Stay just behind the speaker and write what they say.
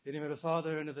In the name of the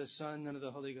Father, and of the Son, and of the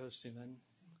Holy Ghost, amen.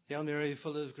 Hail Mary,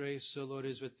 full of grace, the Lord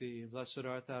is with thee. Blessed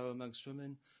art thou amongst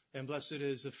women, and blessed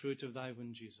is the fruit of thy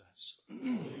womb, Jesus. Holy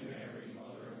Mary,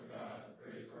 Mother of God,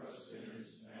 pray for us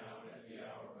sinners, now and at the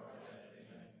hour of our death.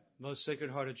 Amen. Most Sacred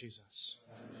Heart of Jesus,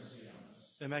 Have mercy on us.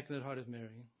 Immaculate Heart of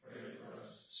Mary, Pray for us.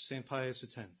 Saint Pius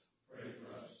X. Pray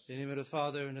for us. In the name of the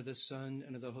Father, and of the Son,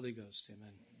 and of the Holy Ghost,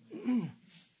 amen.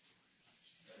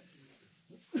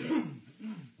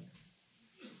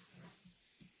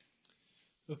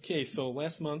 Okay, so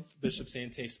last month, Bishop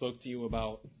Sante spoke to you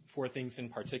about four things in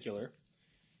particular.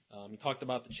 He talked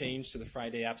about the change to the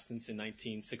Friday abstinence in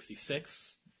 1966,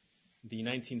 the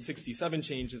 1967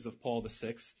 changes of Paul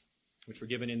VI, which were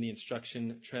given in the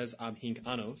instruction Tres ab hinc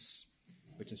annos,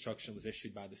 which instruction was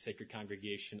issued by the Sacred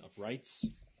Congregation of Rites.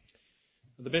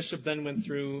 The bishop then went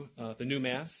through the new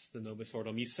Mass, the Novus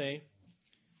Ordo Missae,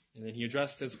 and then he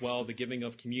addressed as well the giving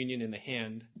of communion in the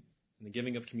hand, and the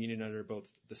giving of communion under both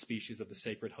the species of the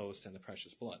sacred host and the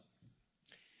precious blood.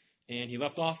 And he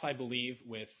left off, I believe,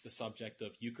 with the subject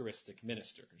of Eucharistic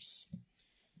ministers.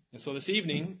 And so this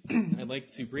evening, I'd like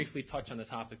to briefly touch on the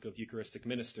topic of Eucharistic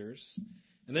ministers,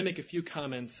 and then make a few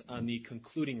comments on the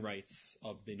concluding rites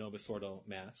of the Novus Ordo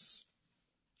Mass.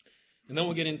 And then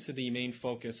we'll get into the main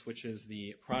focus, which is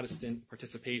the Protestant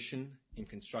participation in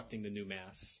constructing the new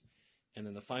Mass, and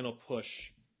then the final push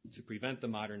to prevent the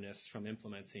modernists from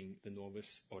implementing the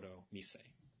Novus Ordo Missae.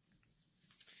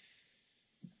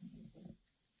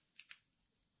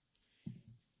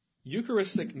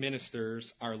 Eucharistic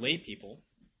ministers are lay people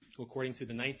who, according to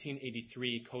the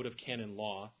 1983 Code of Canon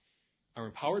Law, are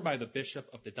empowered by the bishop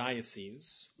of the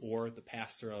diocese or the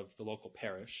pastor of the local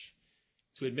parish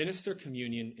to administer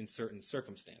communion in certain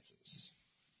circumstances.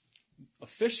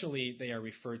 Officially, they are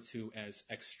referred to as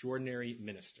extraordinary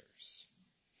ministers.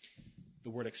 The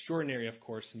word extraordinary, of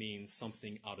course, means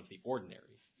something out of the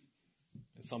ordinary.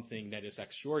 And something that is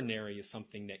extraordinary is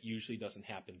something that usually doesn't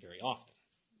happen very often.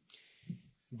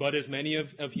 But as many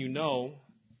of you know,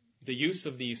 the use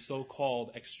of these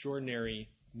so-called extraordinary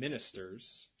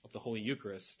ministers of the Holy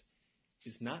Eucharist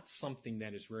is not something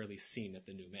that is rarely seen at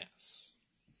the new Mass.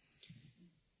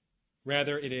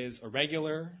 Rather, it is a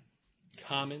regular,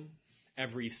 common,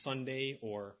 every Sunday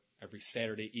or every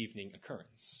Saturday evening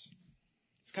occurrence.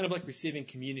 It's kind of like receiving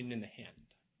communion in the hand.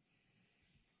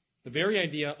 The very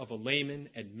idea of a layman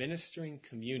administering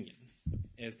communion,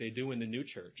 as they do in the new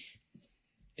church,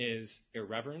 is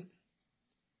irreverent,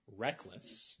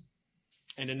 reckless,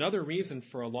 and another reason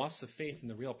for a loss of faith in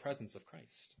the real presence of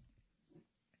Christ.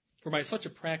 For by such a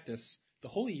practice, the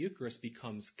Holy Eucharist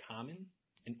becomes common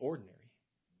and ordinary.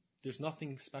 There's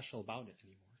nothing special about it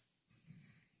anymore.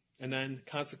 And then,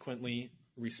 consequently,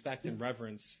 respect and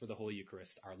reverence for the Holy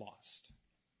Eucharist are lost.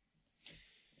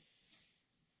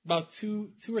 About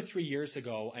two or 3 years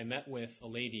ago, I met with a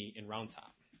lady in Round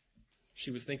Top.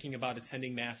 She was thinking about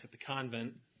attending Mass at the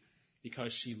convent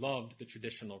because she loved the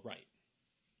traditional rite.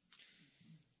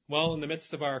 Well, in the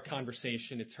midst of our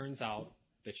conversation, it turns out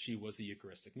that she was a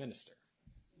Eucharistic minister.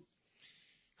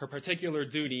 Her particular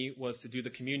duty was to do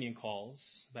the communion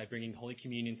calls by bringing Holy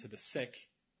Communion to the sick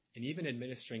and even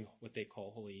administering what they call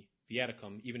Holy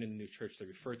Viaticum. Even in the new church, they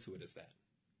refer to it as that.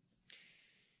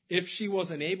 If she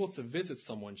was unable to visit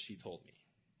someone, she told me,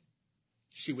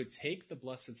 she would take the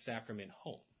Blessed Sacrament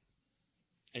home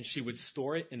and she would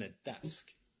store it in a desk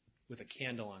with a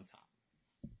candle on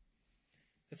top.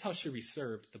 That's how she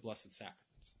reserved the Blessed Sacrament.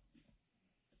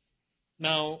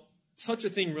 Now, such a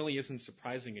thing really isn't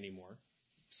surprising anymore,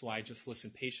 so I just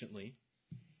listened patiently.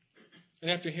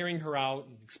 And after hearing her out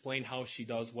and explain how she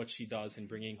does what she does in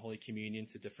bringing Holy Communion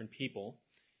to different people,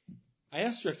 I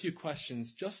asked her a few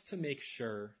questions just to make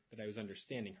sure that I was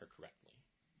understanding her correctly.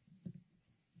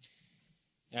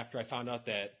 After I found out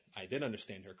that I did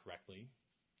understand her correctly,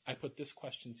 I put this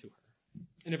question to her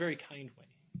in a very kind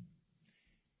way.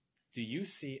 Do you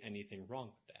see anything wrong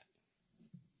with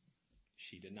that?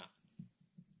 She did not.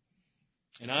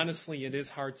 And honestly, it is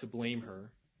hard to blame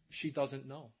her. She doesn't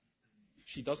know.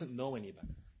 She doesn't know any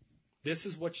better. This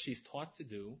is what she's taught to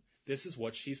do. This is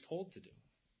what she's told to do.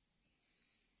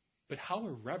 But how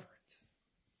irreverent.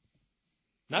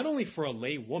 Not only for a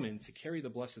lay woman to carry the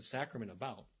Blessed Sacrament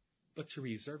about, but to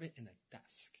reserve it in a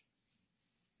desk.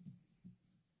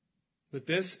 But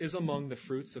this is among the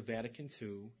fruits of Vatican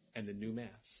II and the new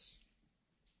Mass.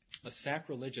 A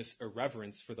sacrilegious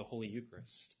irreverence for the Holy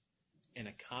Eucharist and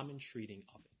a common treating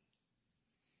of it,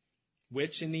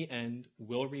 which in the end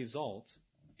will result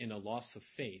in a loss of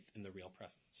faith in the real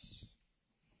presence.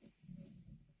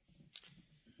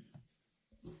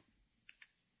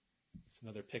 It's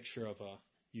another picture of a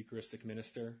Eucharistic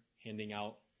minister handing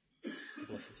out the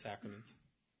Blessed Sacrament.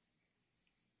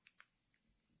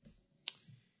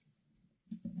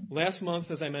 Last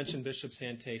month, as I mentioned, Bishop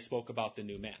Sante spoke about the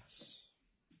new Mass.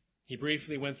 He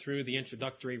briefly went through the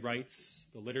introductory rites,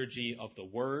 the liturgy of the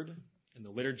Word, and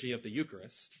the liturgy of the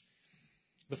Eucharist.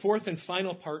 The fourth and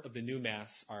final part of the new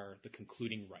Mass are the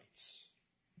concluding rites.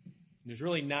 There's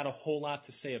really not a whole lot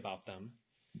to say about them,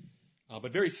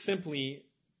 but very simply,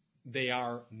 they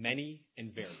are many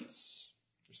and various.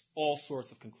 There's all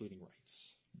sorts of concluding rites.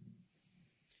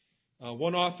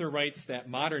 One author writes that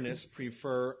modernists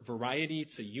prefer variety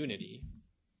to unity,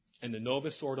 and the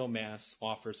Novus Ordo Mass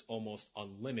offers almost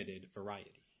unlimited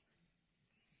variety.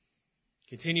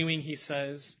 Continuing, he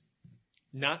says,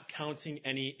 not counting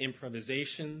any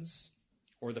improvisations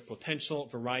or the potential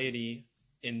variety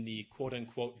in the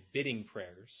quote-unquote bidding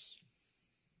prayers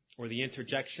or the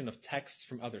interjection of texts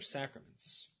from other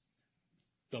sacraments,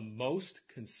 the most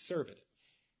conservative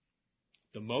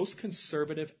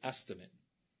estimate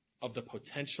of the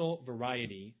potential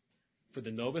variety for the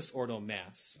Novus Ordo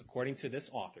Mass, according to this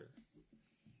author,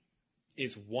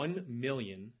 is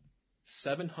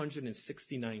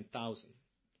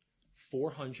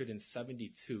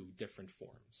 1,769,472 different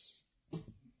forms.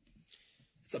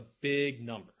 It's a big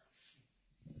number.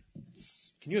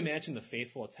 Can you imagine the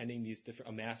faithful attending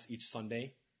a Mass each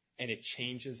Sunday, and it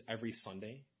changes every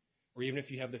Sunday? Or even if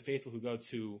you have the faithful who go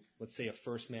to, let's say, a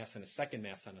first Mass and a second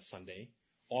Mass on a Sunday,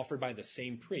 offered by the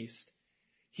same priest,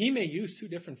 he may use two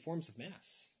different forms of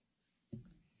Mass.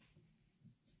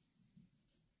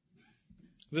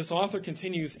 This author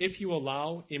continues, if you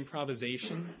allow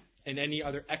improvisation and any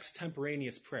other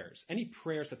extemporaneous prayers, any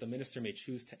prayers that the minister may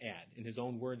choose to add, in his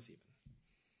own words even,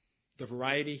 the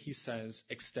variety, he says,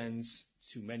 extends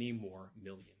to many more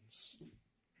millions.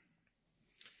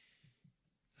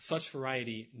 Such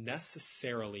variety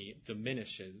necessarily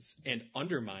diminishes and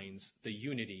undermines the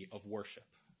unity of worship.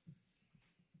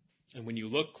 And when you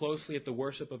look closely at the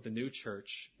worship of the new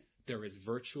church, there is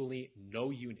virtually no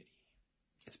unity.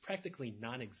 It's practically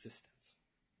non-existent.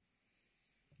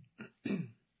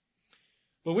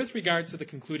 But with regard to the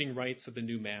concluding rites of the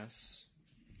new Mass,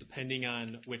 depending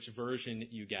on which version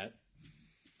you get,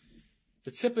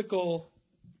 the typical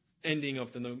ending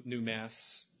of the new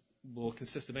Mass will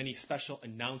consist of any special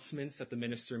announcements that the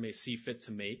minister may see fit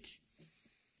to make,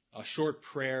 a short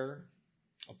prayer,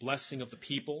 a blessing of the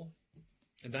people,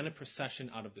 and then a procession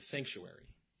out of the sanctuary,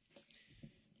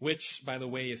 which, by the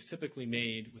way, is typically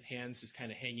made with hands just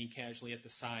kind of hanging casually at the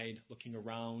side, looking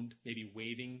around, maybe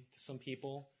waving to some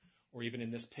people, or even in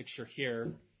this picture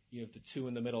here, you have the two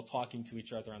in the middle talking to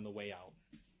each other on the way out.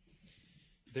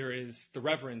 The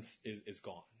reverence is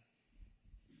gone.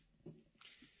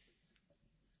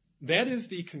 That is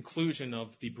the conclusion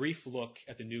of the brief look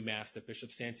at the new Mass that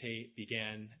Bishop Sante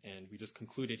began, and we just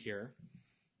concluded here.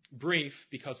 Brief,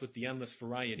 because with the endless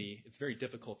variety, it's very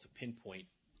difficult to pinpoint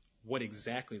what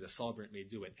exactly the celebrant may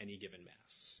do at any given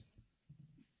Mass.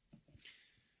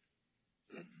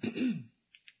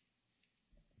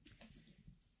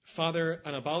 Father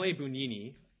Annibale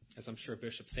Bugnini, as I'm sure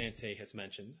Bishop Sante has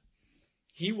mentioned,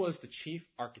 he was the chief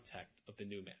architect of the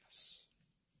new Mass.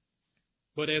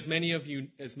 But as many of you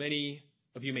may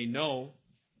know,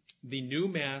 the new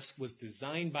Mass was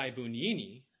designed by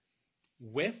Bugnini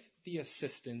with the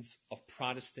assistance of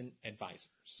Protestant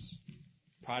advisors,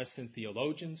 Protestant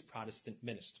theologians, Protestant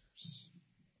ministers.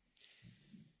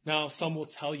 Now, some will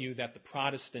tell you that the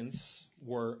Protestants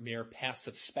were mere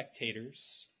passive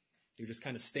spectators. They were just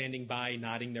kind of standing by,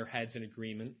 nodding their heads in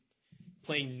agreement,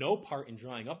 playing no part in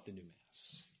drawing up the new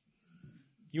Mass.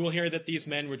 You will hear that these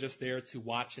men were just there to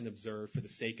watch and observe for the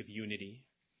sake of unity.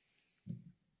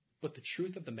 But the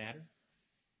truth of the matter,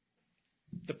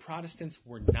 the Protestants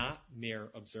were not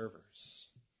mere observers.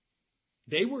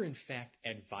 They were, in fact,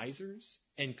 advisors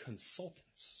and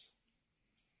consultants.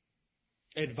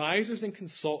 Advisors and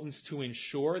consultants to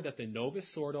ensure that the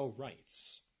Novus Ordo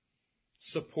rites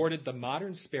supported the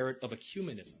modern spirit of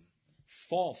ecumenism,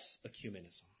 false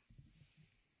ecumenism,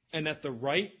 and that the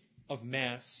rite of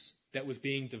Mass that was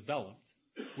being developed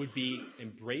would be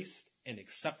embraced and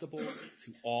acceptable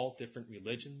to all different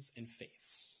religions and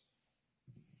faiths.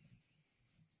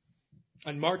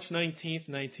 On March 19th,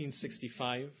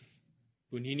 1965,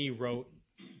 Bugnini wrote,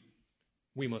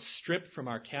 "We must strip from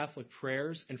our Catholic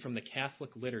prayers and from the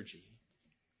Catholic liturgy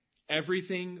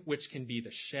everything which can be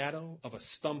the shadow of a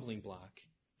stumbling block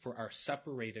for our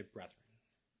separated brethren."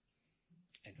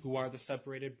 And who are the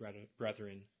separated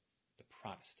brethren? The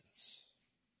Protestants.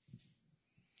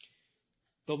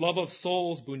 The love of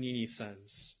souls, Bugnini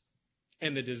says,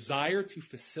 and the desire to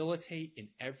facilitate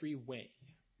in every way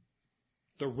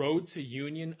the road to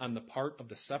union on the part of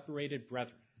the separated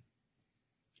brethren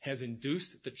has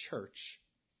induced the Church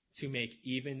to make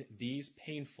even these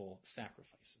painful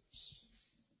sacrifices.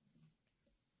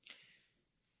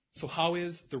 So how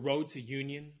is the road to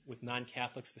union with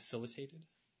non-Catholics facilitated?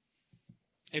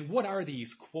 And what are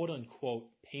these quote-unquote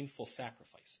painful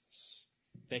sacrifices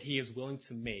that he is willing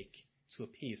to make to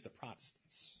appease the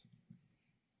Protestants?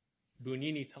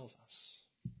 Bugnini tells us,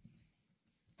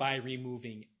 by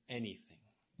removing anything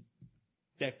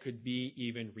that could be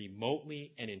even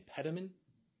remotely an impediment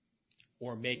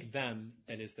or make them,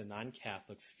 that is the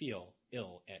non-Catholics, feel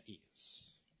ill at ease.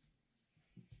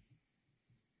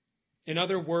 In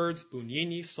other words,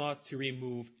 Bugnini sought to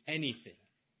remove anything,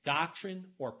 doctrine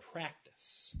or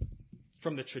practice,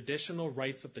 from the traditional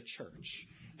rites of the Church,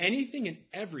 anything and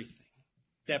everything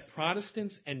that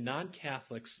Protestants and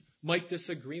non-Catholics might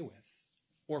disagree with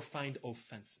or find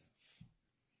offensive.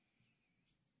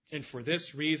 And for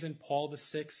this reason, Paul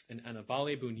VI and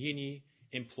Annibale Bugnini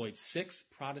employed 6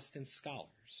 Protestant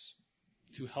scholars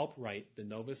to help write the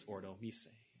Novus Ordo Missae.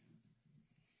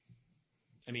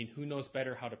 I mean, who knows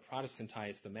better how to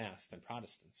Protestantize the Mass than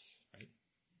Protestants, right?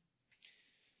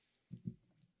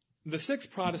 The 6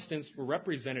 Protestants were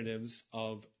representatives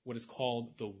of what is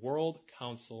called the World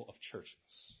Council of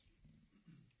Churches.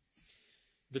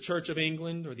 The Church of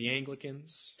England, or the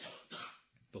Anglicans,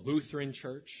 the Lutheran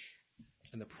Church,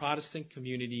 and the Protestant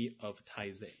community of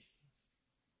Taizé.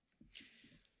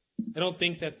 I don't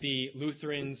think that the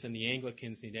Lutherans and the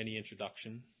Anglicans need any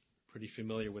introduction. Pretty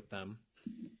familiar with them.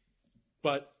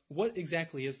 But what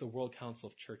exactly is the World Council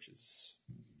of Churches,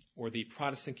 or the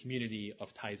Protestant community of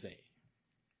Taizé?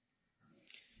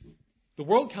 The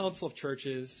World Council of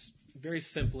Churches, very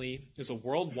simply, is a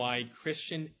worldwide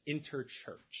Christian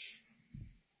interchurch,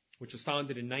 which was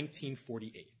founded in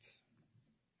 1948.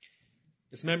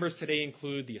 Its members today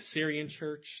include the Assyrian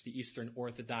Church, the Eastern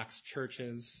Orthodox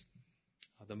churches,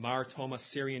 the Mar Thoma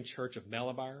Syrian Church of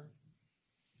Malabar,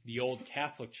 the Old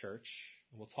Catholic Church.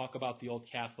 We'll talk about the Old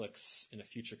Catholics in a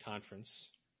future conference.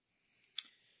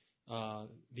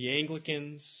 The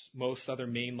Anglicans, most other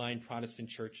mainline Protestant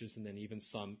churches, and then even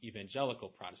some evangelical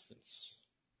Protestants.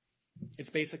 It's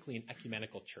basically an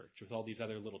ecumenical church with all these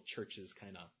other little churches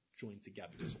kind of joined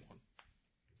together as one.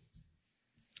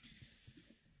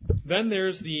 Then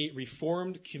there's the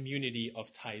Reformed community of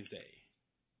Taizé.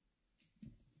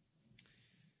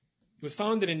 It was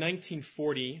founded in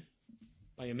 1940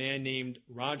 by a man named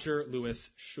Roger Louis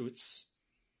Schutz,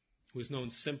 who is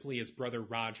known simply as Brother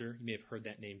Roger. You may have heard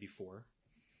that name before.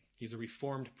 He's a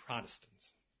Reformed Protestant.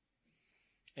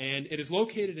 And it is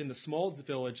located in the small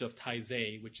village of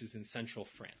Taizé, which is in central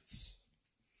France.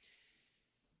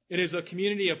 It is a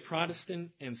community of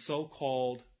Protestant and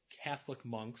so-called Catholic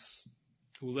monks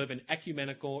who live an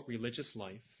ecumenical religious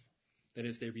life. That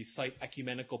is, they recite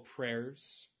ecumenical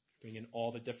prayers, bring in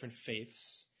all the different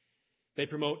faiths. They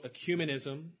promote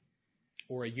ecumenism,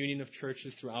 or a union of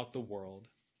churches throughout the world.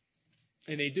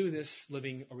 And they do this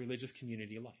living a religious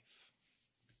community life.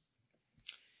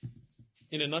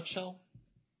 In a nutshell,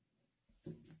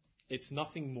 it's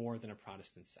nothing more than a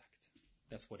Protestant sect.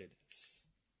 That's what it is.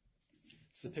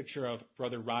 It's a picture of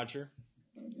Brother Roger,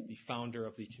 the founder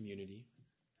of the community.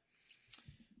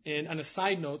 And on a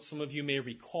side note, some of you may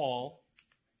recall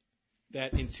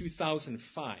that in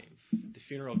 2005, the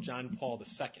funeral of John Paul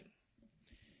II,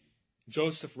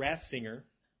 Joseph Ratzinger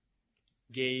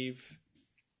gave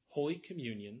Holy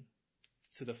Communion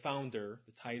to the founder,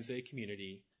 the Taizé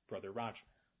community, Brother Roger.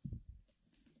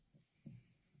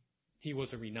 He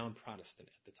was a renowned Protestant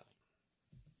at the time.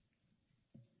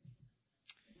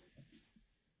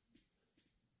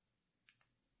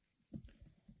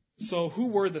 So who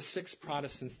were the 6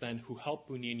 Protestants then who helped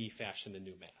Bugnini fashion the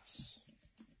new Mass?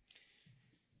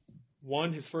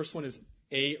 His first one is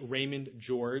A. Raymond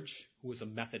George, who was a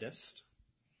Methodist.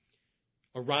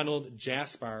 A Ronald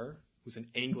Jasper, who's an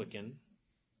Anglican.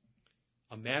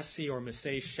 A Massey or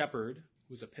Massey Shepherd,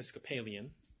 who's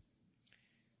Episcopalian.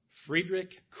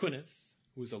 Friedrich Kuneth,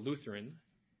 who was a Lutheran.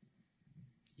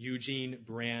 Eugene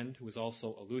Brand, who was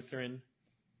also a Lutheran.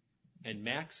 And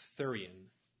Max Thurian,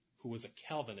 who was a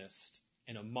Calvinist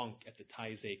and a monk at the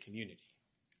Taizé community.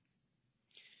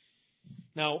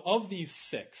 Now, of these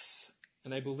 6,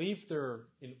 and I believe they're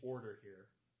in order here.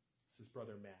 This is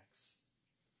Brother Max.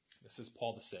 This is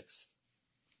Paul VI.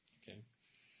 Okay.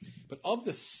 But of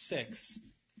the 6,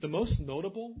 the most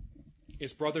notable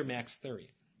is Brother Max Thurian.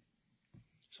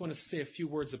 Just want to say a few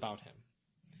words about him.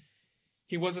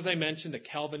 He was, as I mentioned, a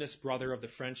Calvinist brother of the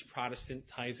French Protestant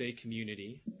Taizé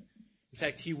community. In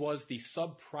fact, he was the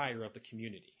sub-prior of the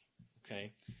community.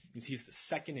 Okay? Means he's the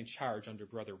second in charge under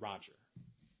Brother Roger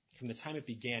from the time it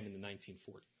began in the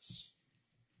 1940s.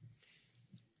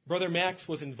 Brother Max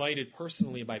was invited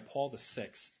personally by Paul VI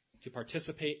to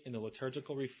participate in the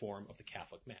liturgical reform of the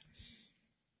Catholic Mass.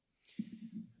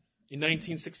 In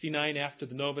 1969, after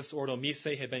the Novus Ordo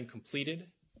Missae had been completed,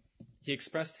 he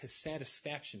expressed his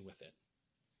satisfaction with it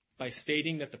by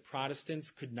stating that the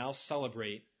Protestants could now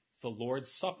celebrate the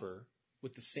Lord's Supper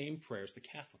with the same prayers the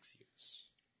Catholics use.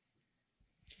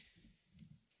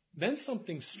 Then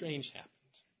something strange happened.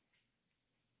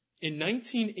 In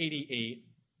 1988,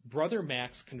 Brother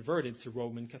Max converted to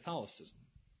Roman Catholicism,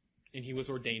 and he was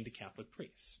ordained a Catholic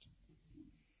priest.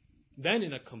 Then,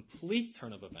 in a complete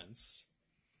turn of events,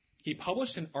 he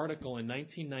published an article in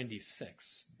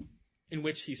 1996 in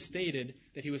which he stated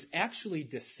that he was actually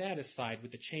dissatisfied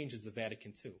with the changes of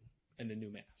Vatican II and the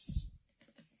new Mass.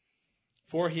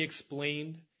 For he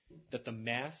explained that the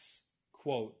Mass,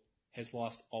 quote, has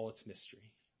lost all its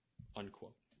mystery,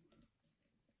 unquote.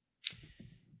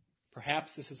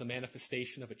 Perhaps this is a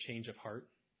manifestation of a change of heart.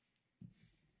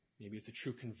 Maybe it's a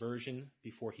true conversion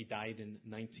before he died in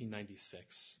 1996.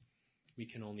 We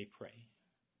can only pray.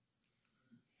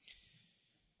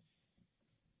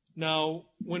 Now,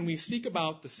 when we speak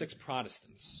about the 6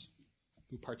 Protestants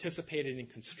who participated in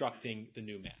constructing the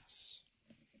new Mass,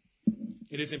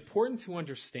 it is important to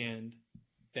understand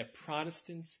that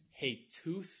Protestants hate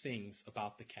 2 things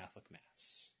about the Catholic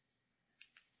Mass.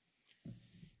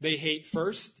 They hate,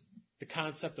 first, the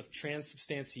concept of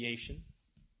transubstantiation,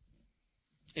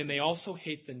 and they also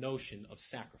hate the notion of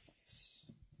sacrifice.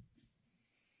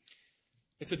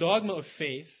 It's a dogma of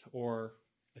faith, or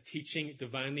a teaching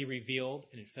divinely revealed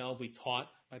and infallibly taught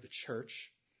by the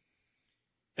Church,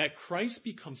 that Christ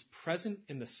becomes present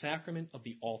in the sacrament of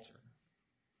the altar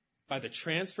by the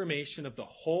transformation of the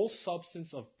whole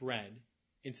substance of bread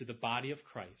into the body of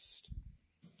Christ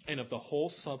and of the whole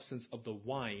substance of the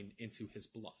wine into his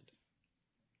blood.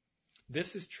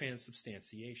 This is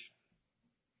transubstantiation.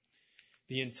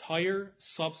 The entire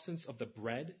substance of the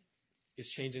bread is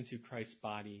changed into Christ's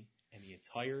body, and the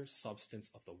entire substance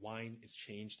of the wine is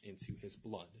changed into his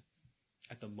blood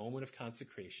at the moment of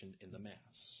consecration in the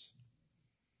Mass.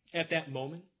 At that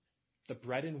moment, the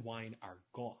bread and wine are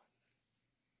gone.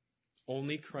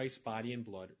 Only Christ's body and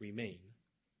blood remain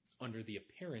under the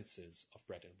appearances of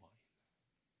bread and wine.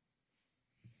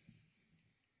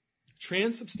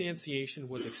 Transubstantiation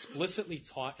was explicitly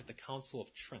taught at the Council of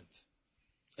Trent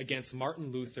against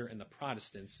Martin Luther and the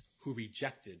Protestants who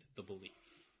rejected the belief.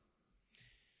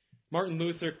 Martin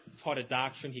Luther taught a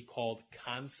doctrine he called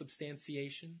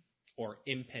consubstantiation or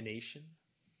impanation.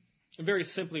 And very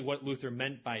simply, what Luther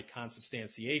meant by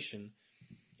consubstantiation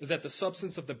is that the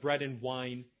substance of the bread and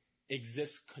wine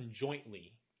exists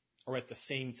conjointly or at the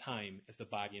same time as the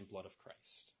body and blood of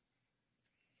Christ.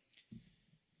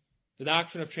 The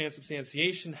doctrine of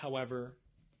transubstantiation, however,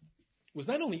 was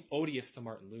not only odious to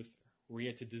Martin Luther, where he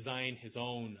had to design his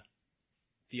own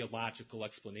theological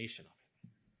explanation of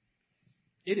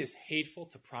it. It is hateful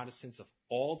to Protestants of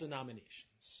all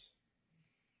denominations.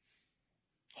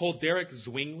 Huldrych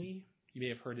Zwingli, you may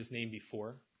have heard his name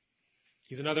before.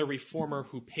 He's another reformer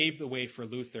who paved the way for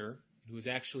Luther, who was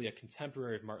actually a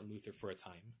contemporary of Martin Luther for a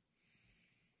time.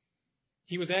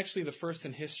 He was actually the first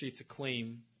in history to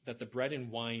claim that the bread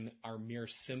and wine are mere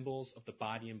symbols of the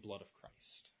body and blood of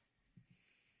Christ.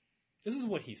 This is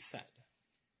what he said.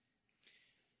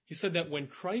 He said that when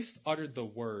Christ uttered the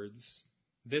words,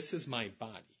 "This is my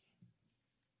body,"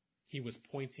 he was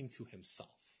pointing to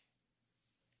himself.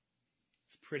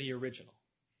 It's pretty original.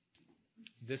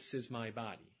 This is my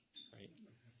body, right?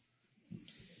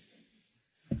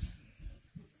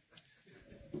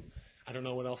 I don't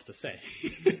know what else to say,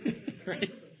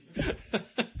 right?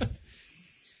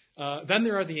 Then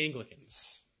there are the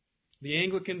Anglicans. The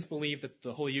Anglicans believe that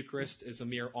the Holy Eucharist is a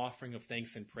mere offering of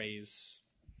thanks and praise.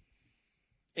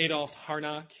 Adolf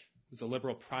Harnack was a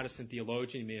liberal Protestant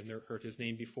theologian. You may have heard his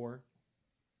name before.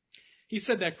 He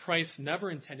said that Christ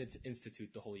never intended to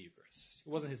institute the Holy Eucharist. It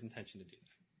wasn't his intention to do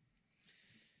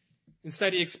that.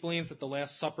 Instead, he explains that the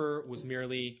Last Supper was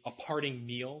merely a parting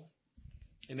meal,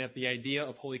 and that the idea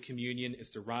of Holy Communion is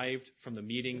derived from the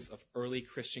meetings of early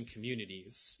Christian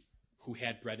communities who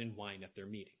had bread and wine at their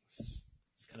meetings.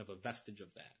 It's kind of a vestige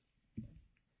of that.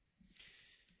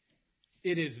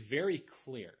 It is very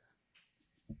clear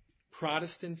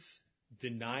Protestants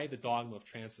deny the dogma of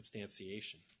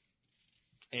transubstantiation.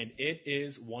 And it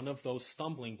is one of those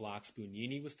stumbling blocks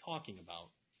Bugnini was talking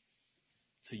about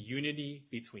to unity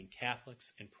between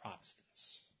Catholics and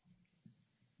Protestants.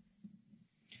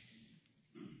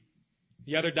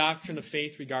 The other doctrine of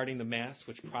faith regarding the Mass,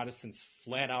 which Protestants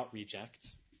flat out reject,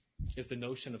 is the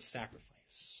notion of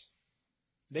sacrifice.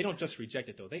 They don't just reject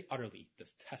it, though. They utterly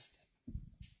detest it.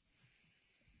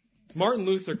 Martin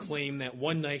Luther claimed that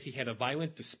one night he had a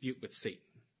violent dispute with Satan.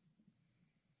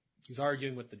 He was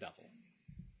arguing with the devil.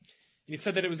 And he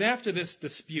said that it was after this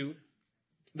dispute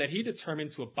that he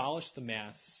determined to abolish the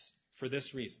Mass for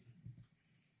this reason,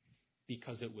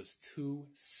 because it was too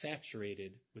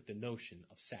saturated with the notion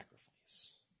of sacrifice.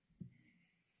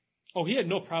 Oh, he had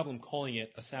no problem calling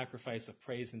it a sacrifice of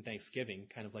praise and thanksgiving,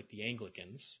 kind of like the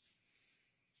Anglicans.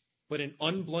 But an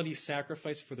unbloody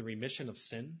sacrifice for the remission of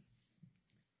sin,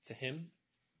 to him,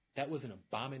 that was an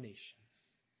abomination.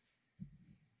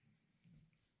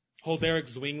 Huldrych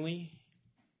Zwingli,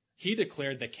 he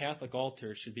declared that Catholic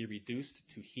altars should be reduced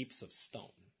to heaps of stone.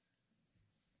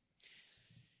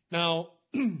 Now,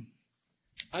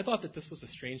 I thought that this was a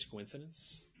strange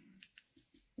coincidence,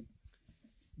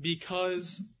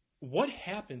 because what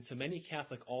happened to many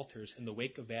Catholic altars in the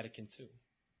wake of Vatican II?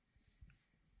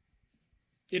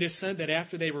 It is said that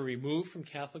after they were removed from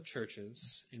Catholic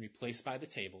churches and replaced by the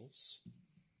tables,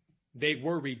 they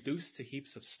were reduced to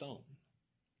heaps of stone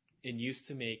and used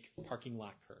to make parking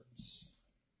lot curbs.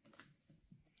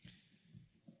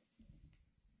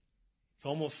 It's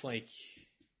almost like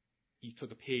you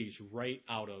took a page right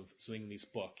out of Zwingli's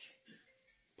book.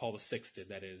 Paul VI did,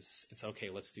 that is, and said, okay,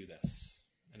 let's do this.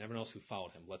 And everyone else who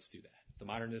followed him, let's do that. The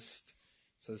modernist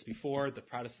said this before, the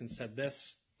Protestant said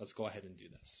this, let's go ahead and do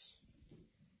this.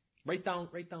 Right down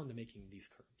to making these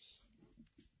curbs.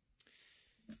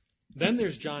 Then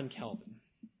there's John Calvin.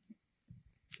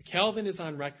 Calvin is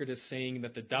on record as saying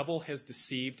that the devil has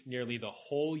deceived nearly the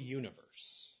whole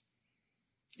universe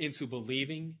into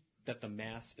believing that the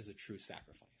Mass is a true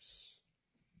sacrifice.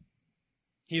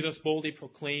 He thus boldly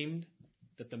proclaimed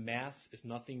that the Mass is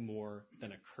nothing more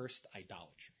than accursed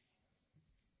idolatry.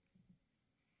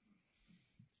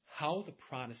 How the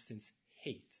Protestants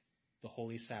hate the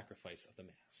holy sacrifice of the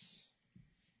Mass.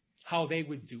 How they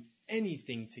would do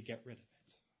anything to get rid of it.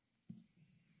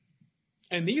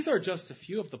 And these are just a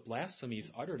few of the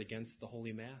blasphemies uttered against the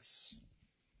Holy Mass.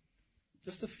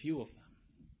 Just a few of them.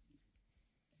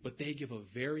 But they give a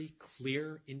very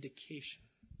clear indication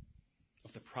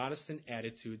of the Protestant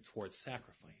attitude towards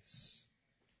sacrifice.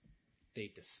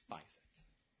 They despise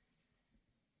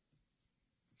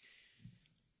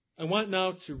it. I want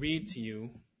now to read to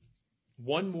you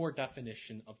one more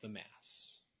definition of the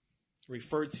Mass,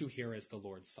 referred to here as the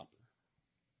Lord's Supper.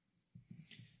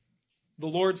 The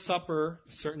Lord's Supper,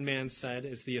 a certain man said,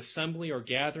 is the assembly or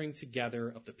gathering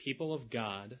together of the people of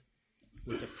God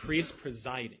with a priest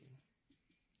presiding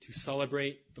to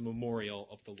celebrate the memorial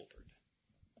of the Lord.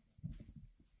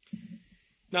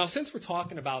 Now, since we're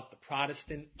talking about the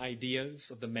Protestant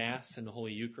ideas of the Mass and the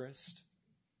Holy Eucharist,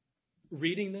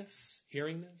 reading this,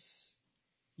 hearing this,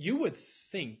 you would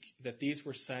think that these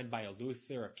were said by a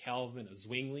Luther, a Calvin, a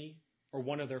Zwingli, or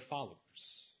one of their followers.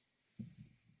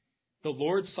 The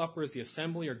Lord's Supper is the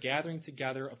assembly or gathering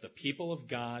together of the people of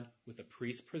God with a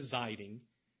priest presiding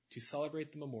to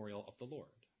celebrate the memorial of the Lord.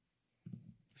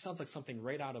 It sounds like something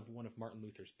right out of one of Martin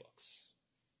Luther's books,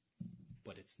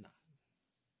 but it's not.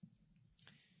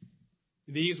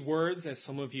 These words, as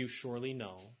some of you surely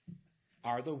know,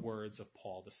 are the words of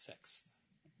Paul VI.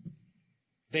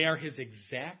 They are his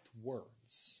exact words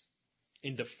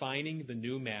in defining the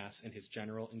new Mass and his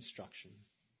general instruction.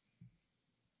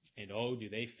 And oh, do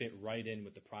they fit right in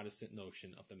with the Protestant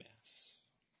notion of the Mass.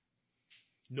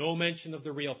 No mention of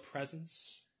the real presence,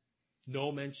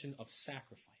 no mention of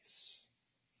sacrifice.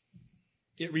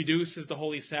 It reduces the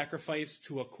holy sacrifice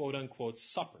to a quote-unquote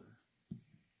supper,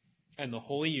 and the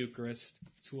Holy Eucharist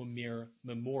to a mere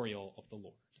memorial of the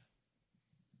Lord.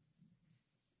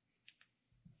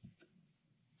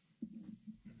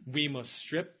 We must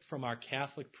strip from our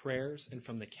Catholic prayers and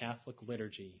from the Catholic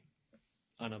liturgy,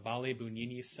 Annibale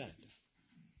Bugnini said,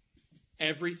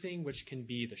 everything which can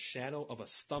be the shadow of a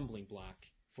stumbling block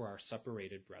for our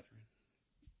separated brethren.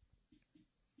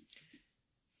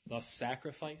 Thus,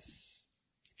 sacrifice,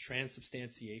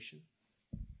 transubstantiation,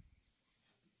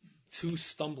 two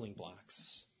stumbling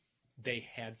blocks, they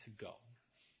had to go.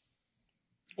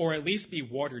 Or at least be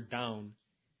watered down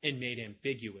and made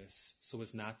ambiguous so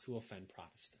as not to offend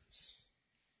Protestants.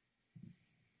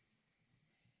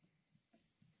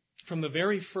 From the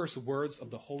very first words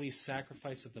of the holy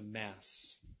sacrifice of the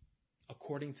Mass,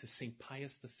 according to St.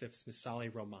 Pius V's Missale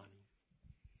Romani,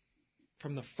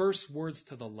 from the first words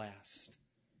to the last,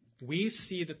 we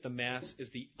see that the Mass is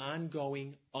the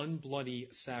ongoing, unbloody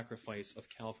sacrifice of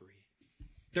Calvary.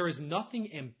 There is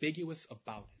nothing ambiguous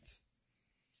about it,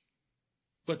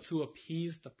 but to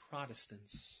appease the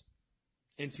Protestants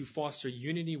and to foster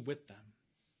unity with them,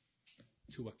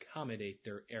 to accommodate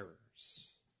their errors.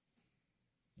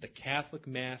 The Catholic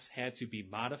Mass had to be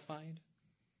modified,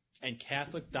 and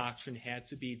Catholic doctrine had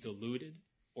to be diluted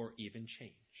or even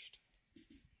changed.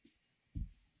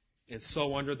 And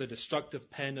so under the destructive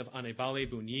pen of Annibale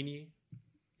Bugnini,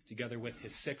 together with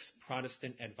his 6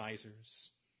 Protestant advisors,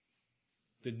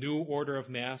 the new order of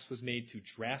Mass was made to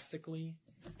drastically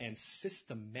and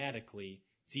systematically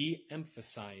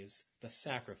de-emphasize the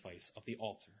sacrifice of the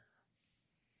altar.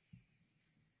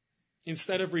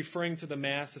 Instead of referring to the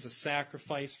Mass as a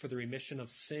sacrifice for the remission of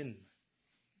sin,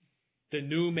 the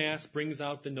new Mass brings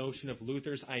out the notion of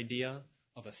Luther's idea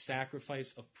of a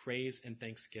sacrifice of praise and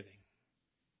thanksgiving.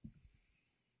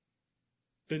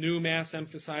 The new Mass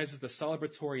emphasizes the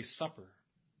celebratory supper,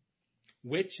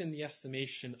 which in the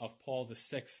estimation of Paul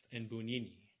VI and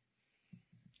Bugnini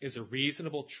is a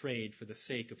reasonable trade for the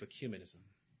sake of ecumenism,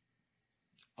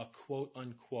 a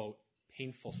quote-unquote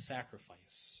painful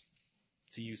sacrifice,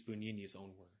 to use Bugnini's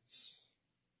own words.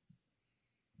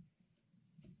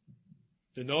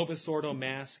 The Novus Ordo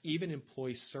Mass even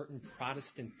employs certain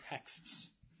Protestant texts,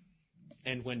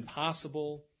 and when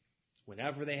possible,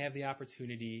 whenever they have the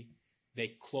opportunity,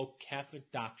 they cloak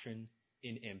Catholic doctrine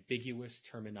in ambiguous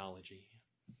terminology,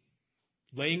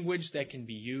 language that can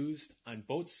be used on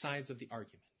both sides of the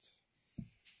argument.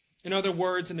 In other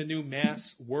words, in the new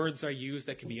Mass, words are used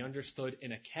that can be understood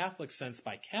in a Catholic sense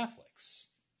by Catholics,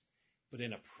 but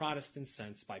in a Protestant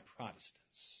sense by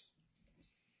Protestants.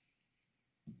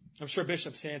 I'm sure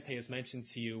Bishop Sante has mentioned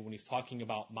to you when he's talking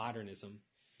about modernism,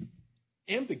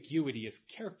 ambiguity is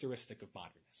characteristic of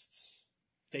modernists.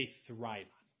 They thrive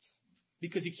on it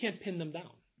because you can't pin them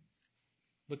down.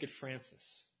 Look at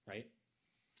Francis, right?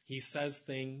 He says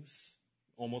things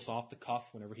almost off the cuff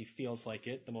whenever he feels like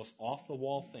it, the most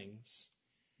off-the-wall things.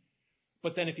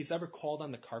 But then if he's ever called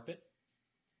on the carpet,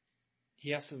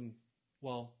 he asks him,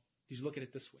 well, did you look at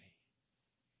it this way?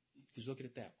 Did you look at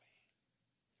it that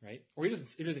way? Right? Or he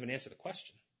doesn't even answer the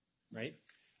question, right?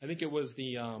 I think it was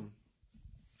the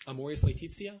Amoris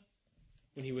Laetitia,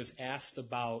 when he was asked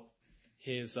about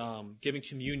his giving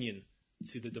communion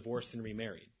to the divorced and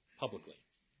remarried publicly.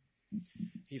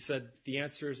 He said, the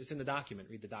answer is, it's in the document,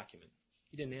 read the document.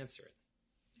 He didn't answer it.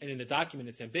 And in the document,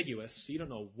 it's ambiguous, so you don't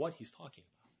know what he's talking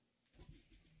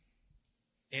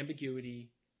about. Ambiguity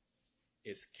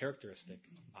is characteristic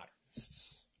of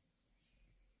modernists.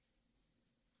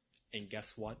 And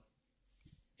guess what?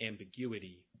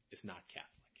 Ambiguity is not Catholic.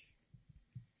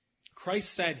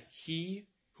 Christ said, he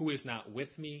who is not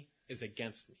with me is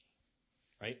against me.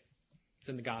 Right? It's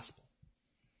in the gospel.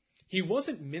 He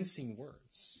wasn't mincing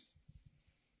words.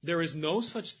 There is no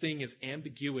such thing as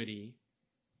ambiguity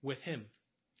with him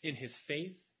in his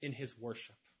faith, in his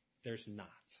worship. There's not.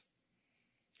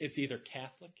 It's either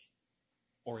Catholic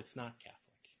or it's not Catholic.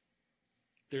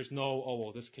 There's no, oh,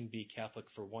 well, this can be Catholic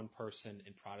for one person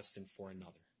and Protestant for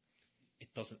another.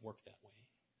 It doesn't work that way.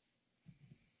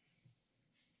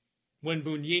 When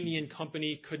Bugnini and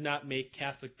company could not make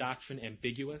Catholic doctrine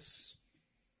ambiguous,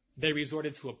 they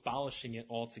resorted to abolishing it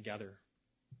altogether.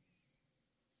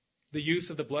 The use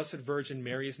of the Blessed Virgin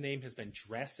Mary's name has been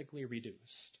drastically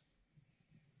reduced.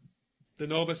 The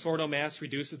Novus Ordo Mass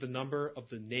reduces the number of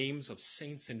the names of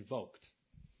saints invoked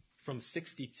from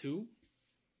 62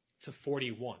 to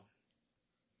 41.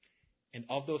 And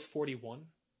of those 41,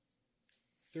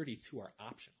 32 are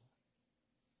optional.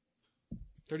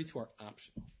 32 are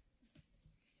optional.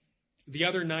 The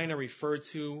other 9 are referred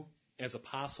to as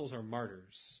apostles or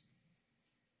martyrs.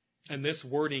 And this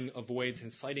wording avoids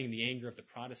inciting the anger of the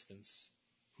Protestants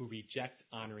who reject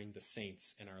honoring the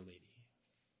saints and Our Lady.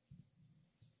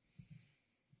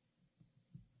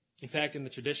 In fact, in the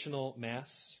traditional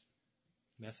Mass,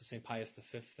 Mass of St. Pius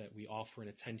V that we offer and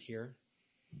attend here,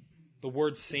 the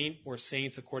word saint or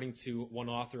saints, according to one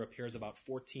author, appears about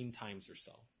 14 times or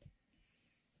so.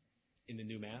 In the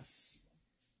new Mass,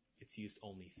 it's used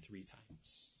only 3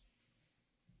 times.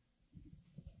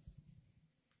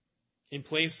 In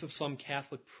place of some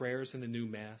Catholic prayers in the new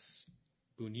Mass,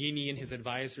 Bugnini and his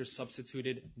advisors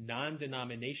substituted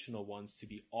non-denominational ones to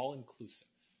be all-inclusive.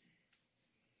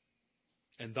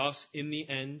 And thus, in the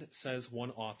end, says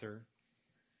one author,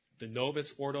 the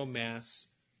Novus Ordo Mass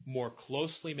more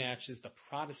closely matches the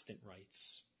Protestant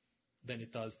rites than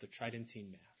it does the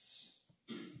Tridentine Mass.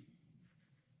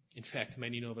 In fact,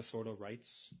 many Novus Ordo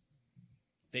rites,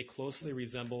 they closely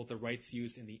resemble the rites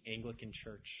used in the Anglican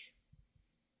Church,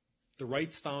 the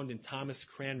rites found in Thomas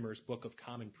Cranmer's Book of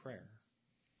Common Prayer,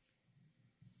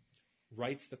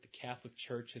 rites that the Catholic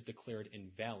Church has declared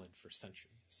invalid for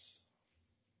centuries.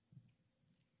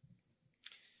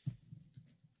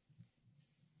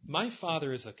 My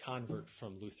father is a convert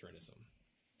from Lutheranism.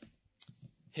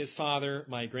 His father,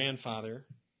 my grandfather,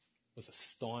 was a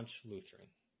staunch Lutheran.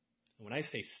 And when I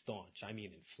say staunch, I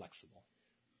mean inflexible.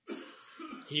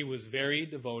 He was very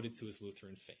devoted to his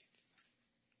Lutheran faith.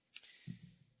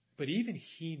 But even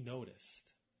he noticed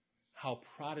how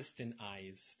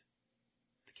Protestantized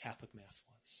the Catholic Mass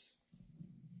was.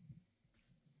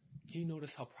 He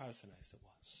noticed how Protestantized it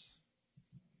was.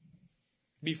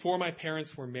 Before my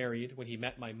parents were married, when he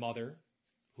met my mother,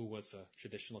 who was a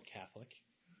traditional Catholic,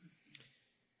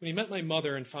 when he met my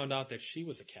mother and found out that she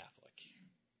was a Catholic,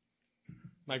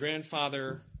 my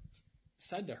grandfather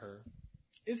said to her,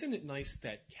 "Isn't it nice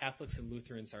that Catholics and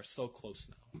Lutherans are so close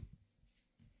now?"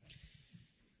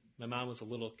 My mom was a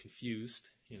little confused,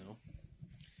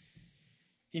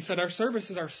 He said, "Our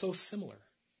services are so similar.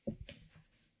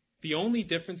 The only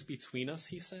difference between us,"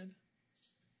 he said,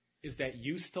 "is that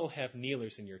you still have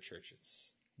kneelers in your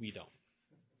churches. We don't."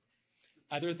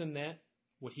 Other than that,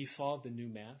 what he saw of the new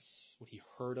Mass, what he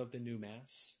heard of the new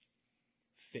Mass,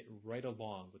 fit right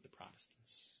along with the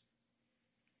Protestants.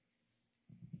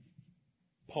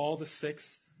 Paul VI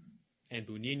and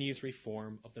Bugnini's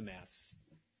reform of the Mass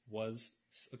was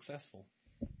successful.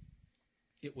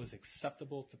 It was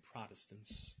acceptable to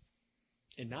Protestants,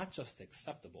 and not just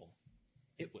acceptable,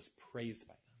 it was praised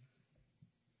by them.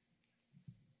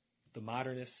 The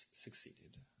modernists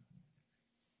succeeded.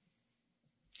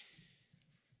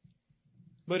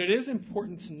 But it is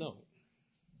important to note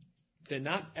that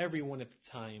not everyone at the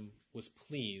time was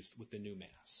pleased with the new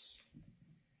Mass.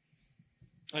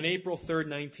 On April 3rd,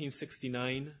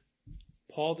 1969,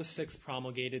 Paul VI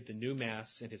promulgated the new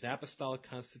Mass in his apostolic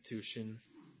constitution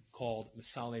called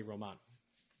Missale Romano.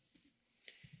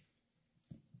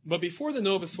 But before the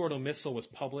Novus Ordo Missal was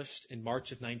published in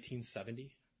March of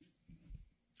 1970,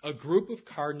 a group of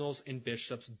cardinals and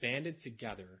bishops banded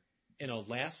together in a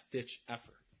last-ditch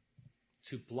effort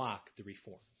to block the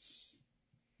reforms.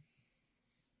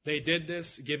 They did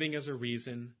this giving as a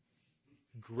reason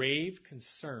grave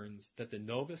concerns that the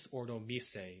Novus Ordo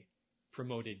Missae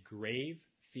promoted grave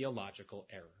theological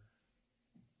error.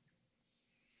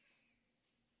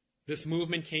 This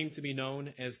movement came to be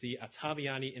known as the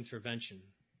Ottaviani Intervention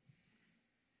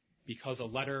because a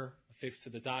letter affixed to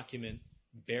the document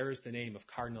bears the name of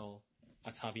Cardinal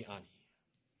Ottaviani.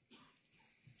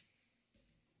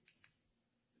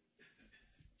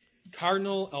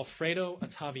 Cardinal Alfredo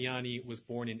Ottaviani was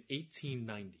born in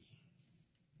 1890.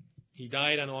 He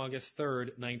died on August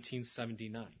 3rd,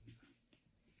 1979.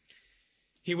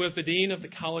 He was the dean of the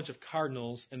College of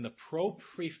Cardinals and the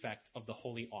pro-prefect of the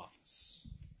Holy Office.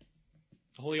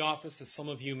 The Holy Office, as some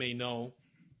of you may know,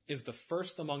 is the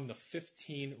first among the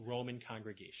 15 Roman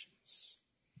congregations.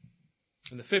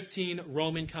 And the 15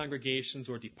 Roman congregations,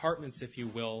 or departments, if you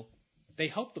will, they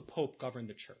help the Pope govern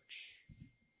the church.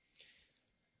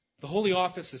 The Holy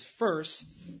Office is first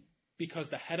because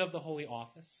the head of the Holy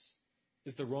Office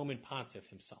is the Roman Pontiff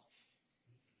himself.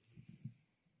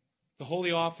 The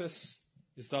Holy Office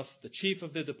is thus the chief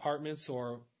of the departments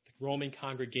or the Roman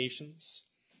congregations.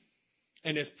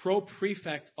 And as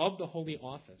pro-prefect of the Holy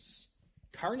Office,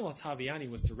 Cardinal Ottaviani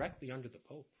was directly under the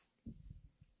Pope.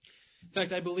 In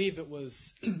fact, I believe it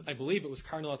was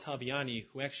Cardinal Ottaviani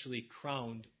who actually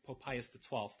crowned Pope Pius XII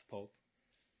the Pope.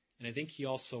 And I think he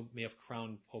also may have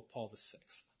crowned Pope Paul VI.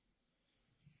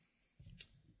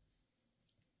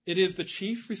 It is the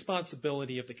chief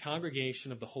responsibility of the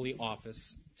Congregation of the Holy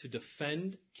Office to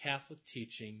defend Catholic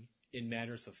teaching in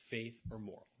matters of faith or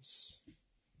morals.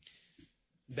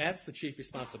 That's the chief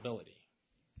responsibility.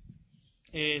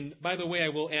 And by the way, I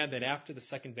will add that after the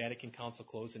Second Vatican Council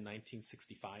closed in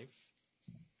 1965,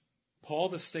 Paul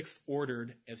VI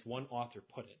ordered, as one author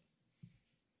put it,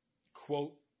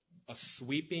 quote, a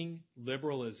sweeping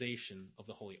liberalization of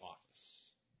the Holy Office.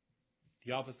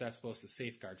 The office that's supposed to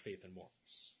safeguard faith and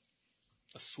morals.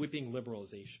 A sweeping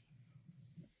liberalization.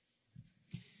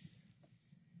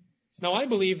 Now, I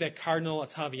believe that Cardinal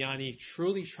Ottaviani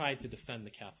truly tried to defend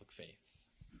the Catholic faith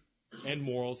and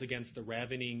morals against the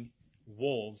ravening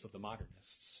wolves of the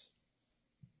modernists.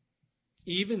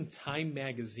 Even Time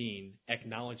magazine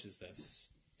acknowledges this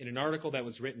in an article that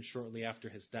was written shortly after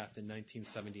his death in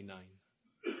 1979.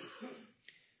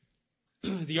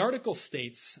 The article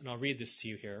states, and I'll read this to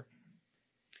you here,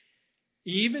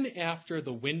 even after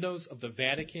the windows of the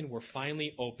Vatican were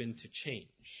finally opened to change,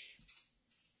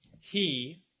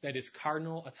 he, that is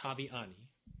Cardinal Ottaviani,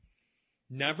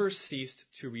 never ceased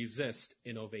to resist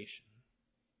innovation.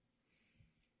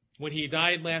 When he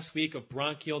died last week of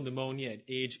bronchial pneumonia at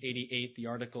age 88, the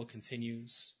article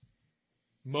continues,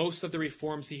 most of the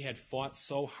reforms he had fought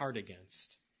so hard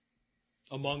against,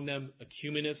 among them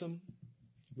ecumenism,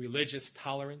 religious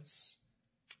tolerance,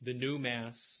 the new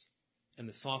Mass, and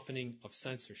the softening of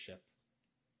censorship,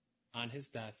 on his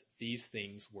death, these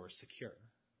things were secure.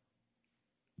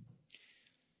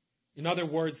 In other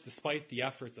words, despite the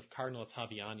efforts of Cardinal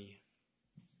Ottaviani,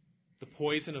 the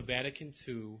poison of Vatican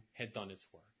II had done its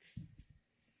work.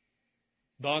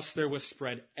 Thus, there was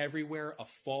spread everywhere a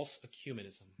false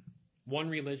ecumenism. One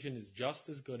religion is just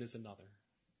as good as another.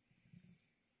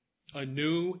 A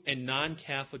new and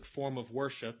non-Catholic form of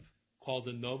worship called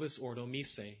the Novus Ordo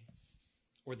Missae,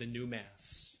 or the New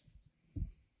Mass.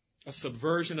 A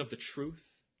subversion of the truth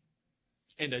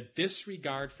and a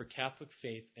disregard for Catholic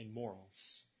faith and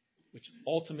morals, which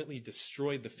ultimately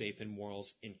destroyed the faith and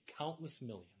morals in countless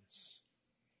millions,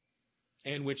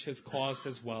 and which has caused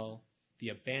as well the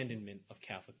abandonment of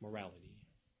Catholic morality.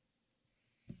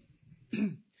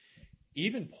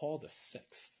 Even Paul VI,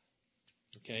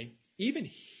 even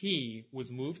he was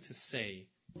moved to say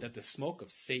that the smoke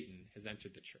of Satan has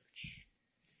entered the church.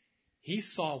 He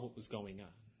saw what was going on.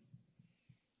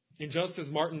 And just as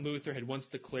Martin Luther had once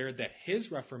declared that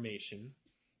his Reformation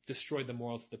destroyed the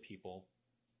morals of the people,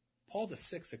 Paul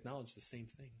VI acknowledged the same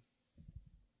thing.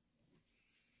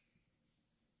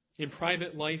 In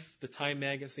private life, the Time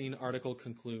magazine article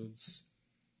concludes,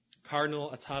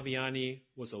 Cardinal Ottaviani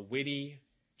was a witty,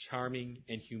 charming,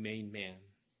 and humane man.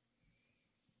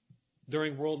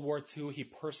 During World War II, he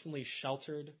personally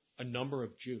sheltered a number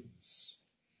of Jews.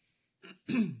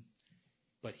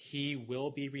 But he will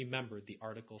be remembered, the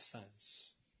article says,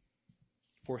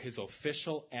 for his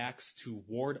official acts to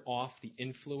ward off the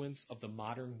influence of the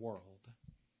modern world,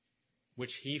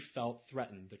 which he felt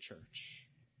threatened the church.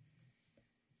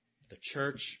 The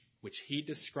church which he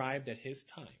described at his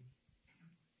time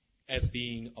as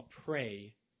being a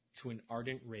prey to an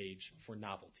ardent rage for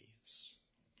novelties.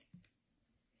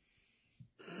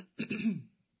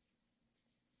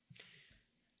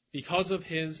 Because of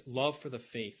his love for the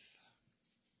faith,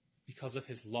 because of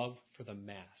his love for the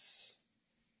Mass,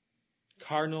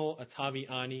 Cardinal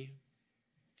Ottaviani,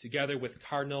 together with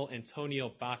Cardinal Antonio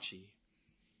Bacci,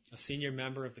 a senior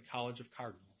member of the College of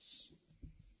Cardinals,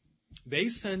 they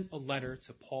sent a letter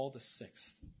to Paul VI,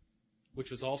 which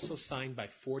was also signed by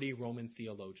 40 Roman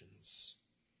theologians.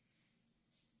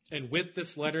 And with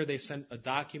this letter, they sent a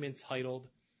document titled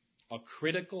A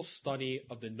Critical Study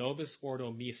of the Novus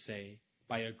Ordo Missae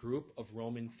by a group of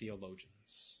Roman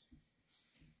theologians.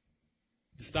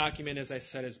 This document, as I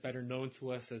said, is better known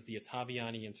to us as the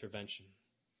Ottaviani Intervention.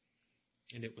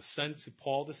 And it was sent to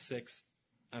Paul VI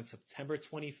on September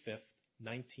 25th,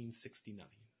 1969.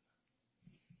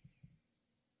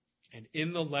 And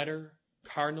in the letter,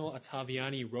 Cardinal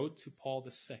Ottaviani wrote to Paul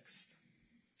VI,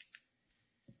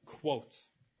 quote,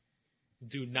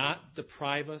 do not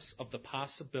deprive us of the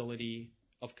possibility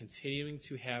of continuing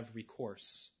to have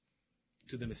recourse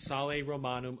to the Missale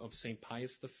Romanum of St.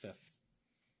 Pius V,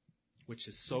 which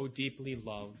is so deeply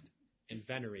loved and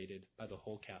venerated by the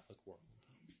whole Catholic world.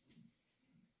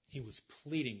 He was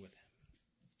pleading with him,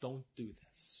 don't do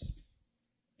this.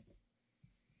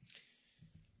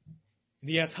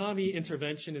 The Ottavi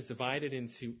intervention is divided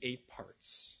into 8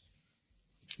 parts.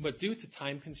 But due to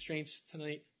time constraints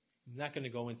tonight, I'm not going to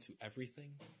go into everything.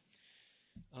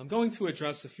 I'm going to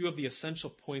address a few of the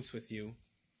essential points with you,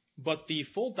 but the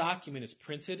full document is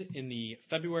printed in the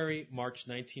February-March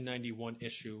 1991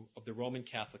 issue of the Roman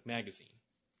Catholic magazine.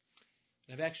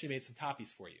 And I've actually made some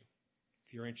copies for you.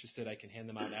 If you're interested, I can hand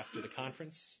them out after the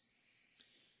conference.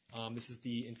 This is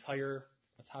the entire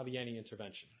Ottaviani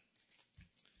intervention.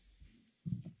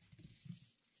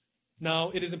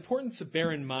 Now, it is important to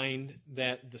bear in mind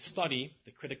that the study,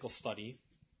 the critical study,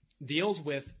 deals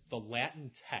with the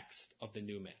Latin text of the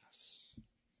New Mass.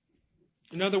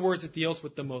 In other words, it deals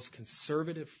with the most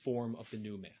conservative form of the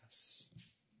New Mass.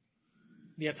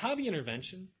 The Ottavi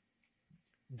intervention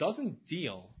doesn't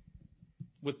deal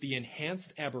with the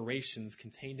enhanced aberrations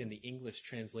contained in the English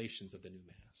translations of the New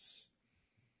Mass,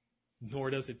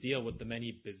 nor does it deal with the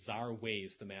many bizarre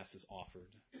ways the Mass is offered,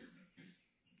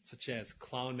 such as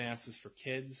clown masses for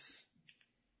kids.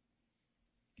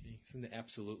 Okay, isn't it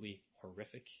absolutely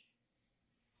horrific?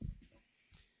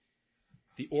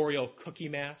 The Oreo cookie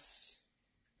mass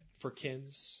for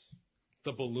kids,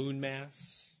 the balloon mass.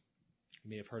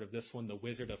 You may have heard of this one, the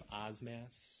Wizard of Oz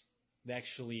mass. They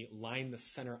actually line the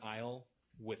center aisle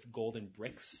with golden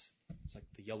bricks. It's like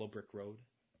the yellow brick road.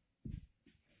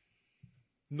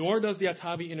 Nor does the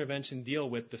Ottavi intervention deal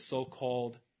with the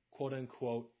so-called,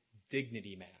 quote-unquote,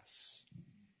 dignity mass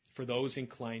for those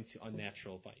inclined to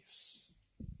unnatural vice.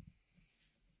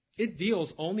 It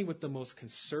deals only with the most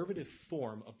conservative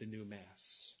form of the New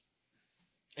Mass,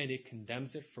 and it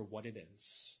condemns it for what it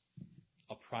is,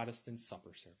 a Protestant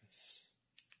supper service.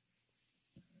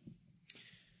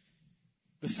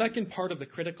 The second part of the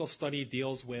critical study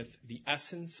deals with the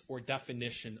essence or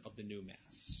definition of the New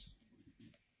Mass.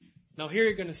 Now here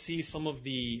you're going to see some of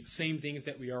the same things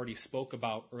that we already spoke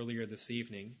about earlier this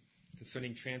evening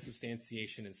concerning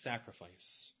transubstantiation and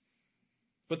sacrifice.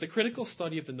 But the critical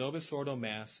study of the Novus Ordo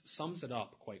Mass sums it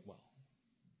up quite well.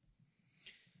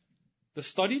 The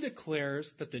study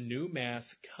declares that the new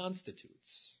Mass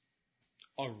constitutes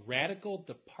a radical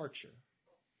departure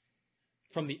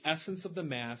from the essence of the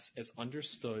Mass as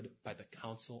understood by the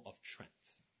Council of Trent.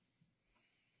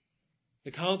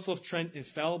 The Council of Trent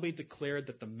infallibly declared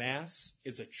that the Mass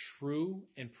is a true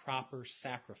and proper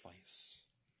sacrifice.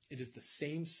 It is the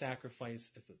same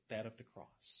sacrifice as that of the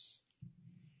cross.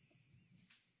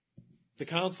 The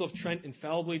Council of Trent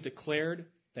infallibly declared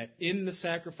that in the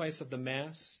sacrifice of the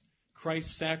Mass,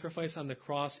 Christ's sacrifice on the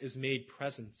cross is made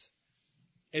present,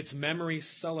 its memory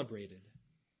celebrated,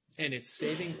 and its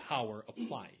saving power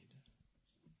applied.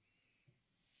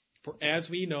 For as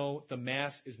we know, the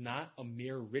Mass is not a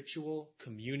mere ritual,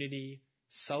 community,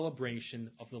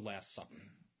 celebration of the Last Supper.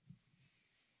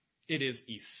 It is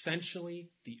essentially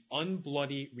the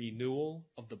unbloody renewal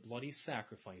of the bloody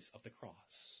sacrifice of the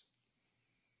cross.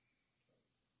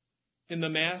 In the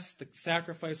Mass, the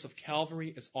sacrifice of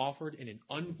Calvary is offered in an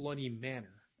unbloody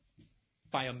manner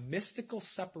by a mystical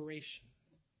separation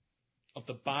of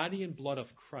the body and blood of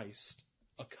Christ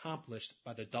accomplished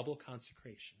by the double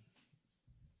consecration.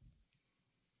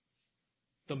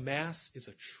 The Mass is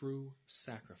a true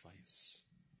sacrifice.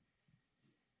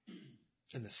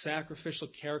 And the sacrificial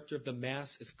character of the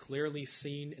Mass is clearly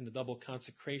seen in the double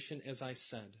consecration, as I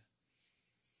said.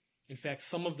 In fact,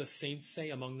 some of the saints say,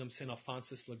 among them St.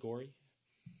 Alphonsus Liguori,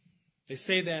 they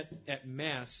say that at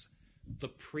Mass, the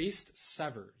priest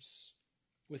severs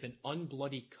with an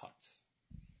unbloody cut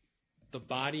the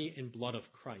body and blood of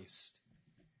Christ,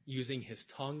 using his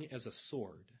tongue as a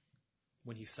sword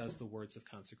when he says the words of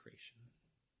consecration.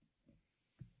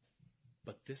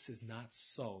 But this is not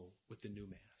so with the new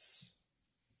Mass.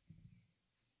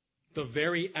 The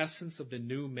very essence of the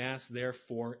new Mass,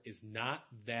 therefore, is not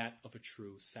that of a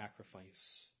true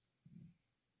sacrifice.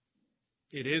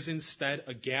 It is instead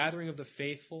a gathering of the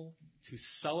faithful to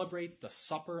celebrate the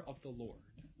supper of the Lord.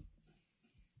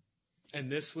 And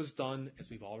this was done, as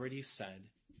we've already said,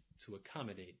 to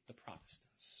accommodate the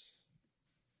Protestants.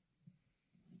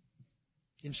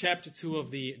 In chapter 2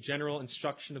 of the General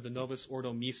Instruction of the Novus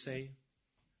Ordo Missae,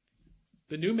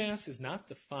 the new Mass is not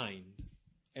defined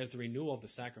as the renewal of the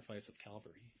sacrifice of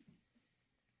Calvary.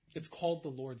 It's called the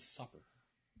Lord's Supper.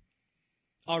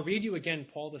 I'll read you again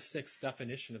Paul VI's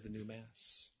definition of the new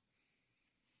Mass.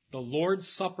 The Lord's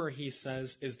Supper, he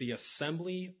says, is the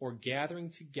assembly or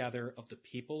gathering together of the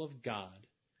people of God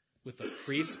with the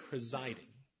priest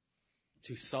presiding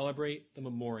to celebrate the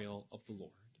memorial of the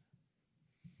Lord.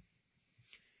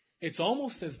 It's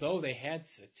almost as though they had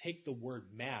to take the word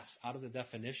Mass out of the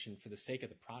definition for the sake of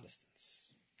the Protestants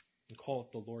and call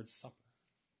it the Lord's Supper.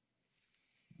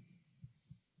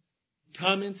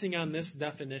 Commenting on this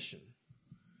definition,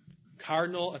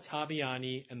 Cardinal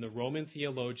Ottaviani and the Roman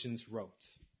theologians wrote,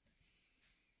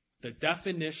 the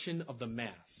definition of the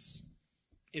Mass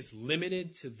is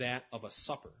limited to that of a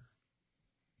supper,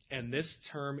 and this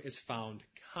term is found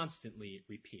constantly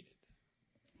repeated.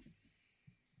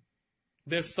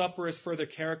 This supper is further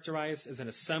characterized as an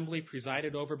assembly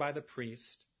presided over by the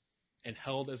priest and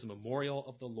held as a memorial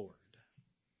of the Lord.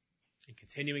 And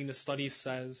continuing the study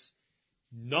says,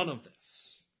 none of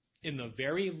this, in the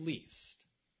very least,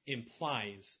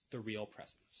 implies the real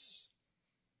presence.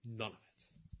 None of it.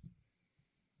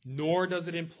 Nor does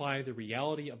it imply the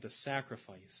reality of the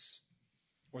sacrifice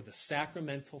or the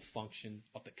sacramental function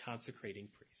of the consecrating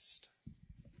priest.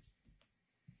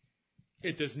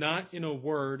 It does not, in a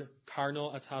word,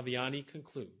 Cardinal Ottaviani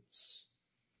concludes,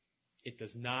 it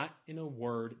does not, in a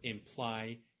word,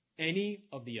 imply any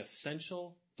of the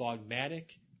essential dogmatic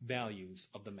values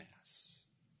of the Mass.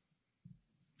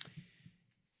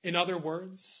 In other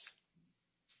words,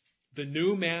 the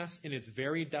new Mass in its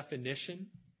very definition,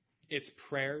 its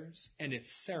prayers, and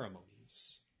its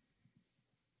ceremonies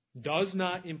does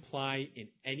not imply in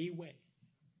any way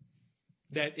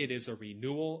that it is a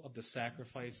renewal of the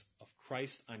sacrifice of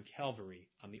Christ on Calvary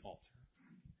on the altar.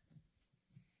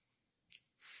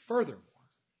 Furthermore,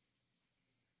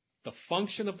 the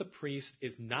function of the priest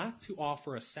is not to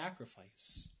offer a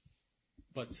sacrifice,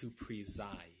 but to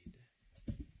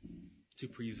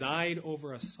preside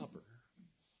over a supper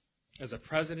as a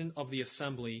president of the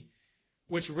assembly,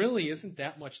 which really isn't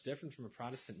that much different from a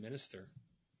Protestant minister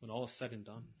when all is said and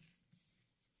done.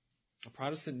 A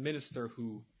Protestant minister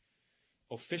who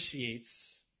officiates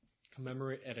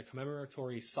at a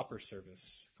commemoratory supper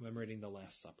service, commemorating the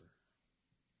Last Supper.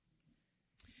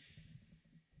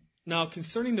 Now,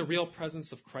 concerning the real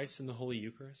presence of Christ in the Holy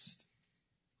Eucharist,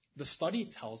 the study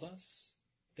tells us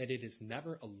that it is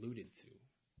never alluded to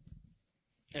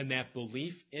And that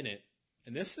belief in it,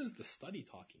 and this is the study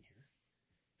talking here,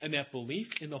 and that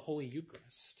belief in the Holy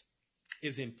Eucharist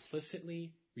is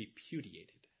implicitly repudiated.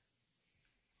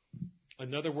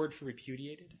 Another word for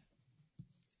repudiated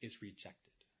is rejected.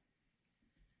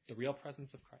 The real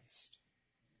presence of Christ.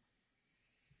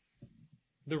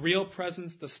 The real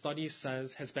presence, the study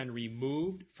says, has been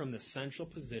removed from the central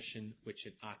position which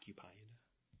it occupied.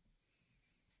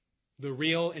 The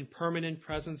real and permanent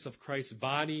presence of Christ's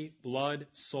body, blood,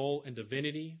 soul, and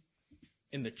divinity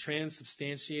in the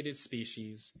transubstantiated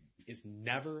species is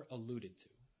never alluded to.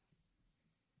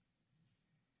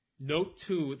 Note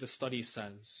 2, the study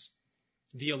says,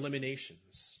 the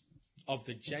eliminations of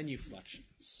the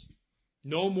genuflections.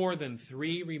 No more than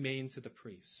 3 remain to the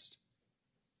priest.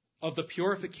 Of the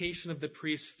purification of the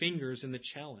priest's fingers in the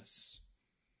chalice.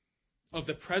 Of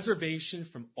the preservation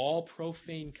from all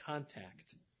profane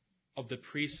contact of the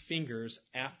priest's fingers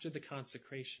after the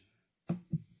consecration.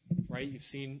 Right? You've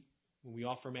seen when we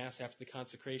offer Mass after the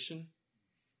consecration,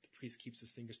 the priest keeps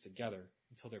his fingers together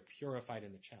until they're purified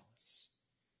in the chalice.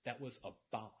 That was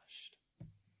abolished.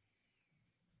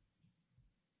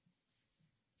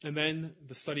 And then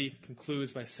the study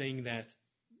concludes by saying that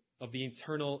of the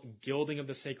internal gilding of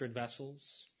the sacred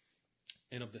vessels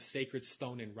and of the sacred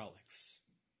stone and relics,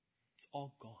 it's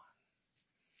all gone.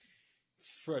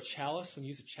 For a chalice, when you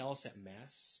use a chalice at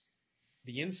Mass,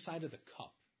 the inside of the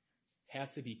cup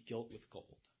has to be gilt with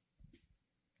gold.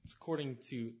 It's according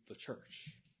to the church.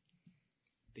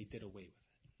 They did away with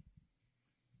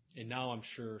it. And now I'm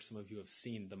sure some of you have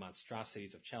seen the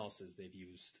monstrosities of chalices they've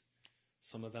used.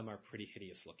 Some of them are pretty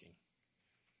hideous looking.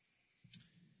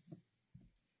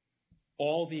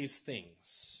 All these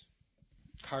things,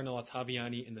 Cardinal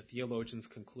Ottaviani and the theologians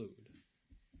conclude,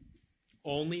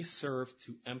 only serve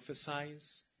to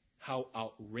emphasize how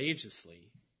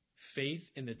outrageously faith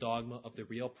in the dogma of the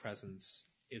real presence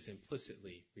is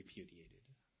implicitly repudiated.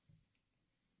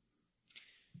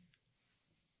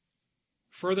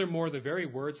 Furthermore, the very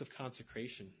words of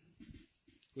consecration,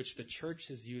 which the Church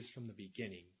has used from the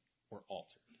beginning, were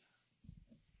altered.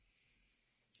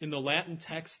 In the Latin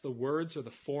text, the words or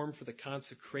the form for the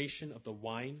consecration of the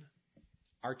wine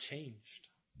are changed.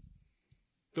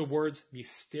 The words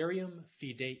mysterium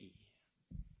fidei,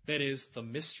 that is, the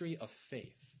mystery of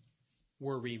faith,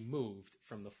 were removed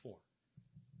from the form.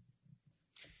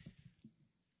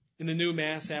 In the new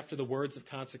Mass, after the words of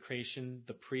consecration,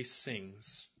 the priest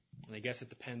sings, and I guess it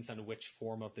depends on which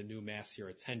form of the new Mass you're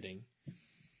attending,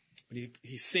 but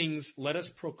he sings, "Let us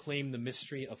proclaim the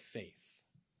mystery of faith."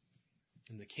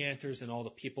 And the cantors and all the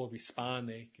people respond.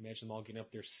 They can imagine them all getting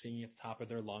up there singing at the top of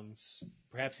their lungs.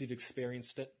 Perhaps you've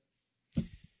experienced it.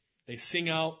 They sing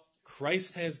out,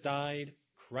 "Christ has died,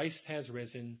 Christ has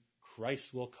risen,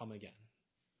 Christ will come again."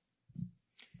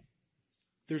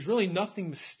 There's really nothing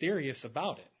mysterious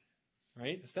about it,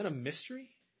 right? Is that a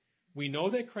mystery? We know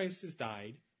that Christ has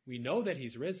died, we know that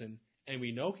he's risen, and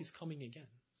we know he's coming again.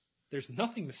 There's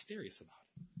nothing mysterious about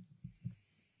it.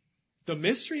 The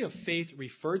mystery of faith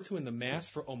referred to in the Mass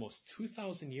for almost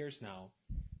 2,000 years now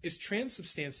is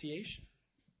transubstantiation.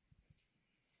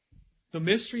 The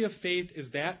mystery of faith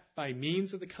is that by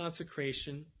means of the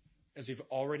consecration, as we've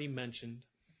already mentioned,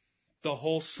 the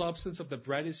whole substance of the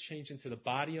bread is changed into the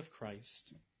body of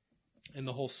Christ, and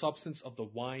the whole substance of the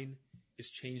wine is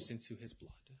changed into his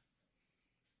blood.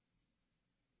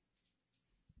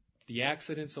 The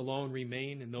accidents alone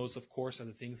remain, and those, of course, are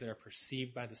the things that are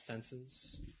perceived by the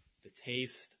senses, the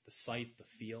taste, the sight, the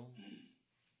feel.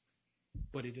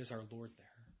 But it is our Lord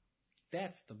there.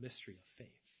 That's the mystery of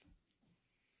faith.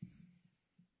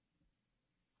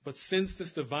 But since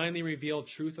this divinely revealed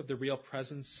truth of the real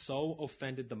presence so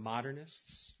offended the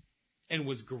modernists and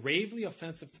was gravely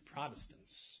offensive to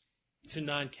Protestants, to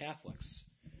non-Catholics,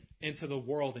 and to the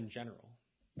world in general,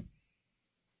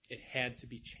 it had to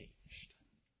be changed.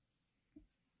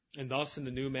 And thus, in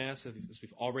the new Mass, as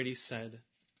we've already said,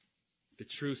 the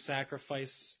true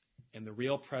sacrifice and the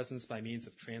real presence by means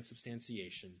of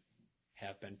transubstantiation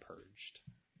have been purged.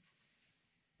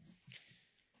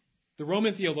 The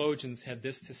Roman theologians had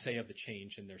this to say of the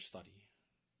change in their study.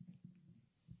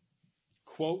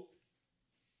 Quote,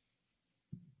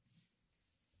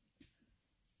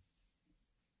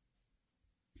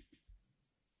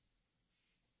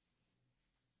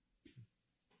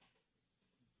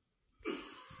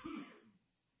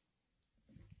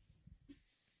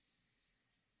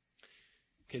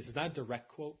 okay, this is not a direct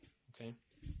quote, okay,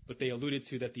 but they alluded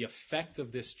to that the effect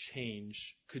of this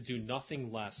change could do nothing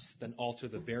less than alter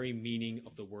the very meaning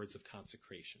of the words of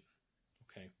consecration,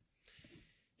 okay.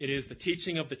 It is the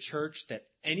teaching of the Church that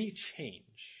any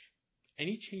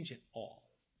change at all,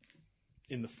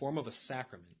 in the form of a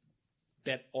sacrament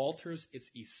that alters its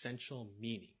essential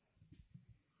meaning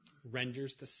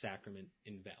renders the sacrament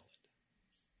invalid.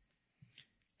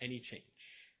 Any change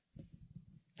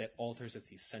that alters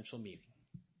its essential meaning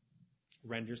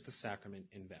renders the sacrament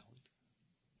invalid.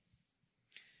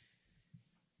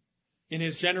 In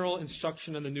his general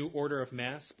instruction on the new order of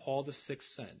Mass, Paul VI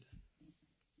said,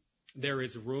 "There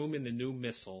is room in the new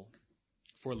Missal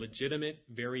for legitimate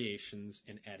variations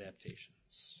and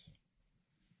adaptations."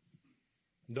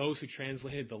 Those who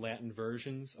translated the Latin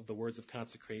versions of the words of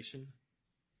consecration,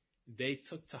 they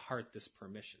took to heart this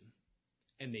permission,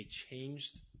 and they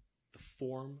changed the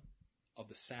form of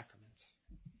the sacrament.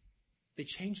 They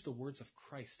changed the words of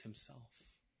Christ himself.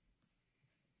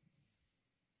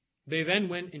 They then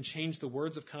went and changed the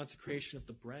words of consecration of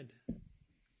the bread.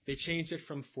 They changed it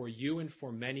from "for you and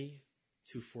for many"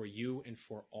 to "for you and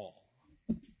for all."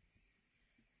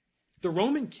 The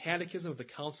Roman Catechism of the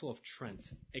Council of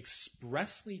Trent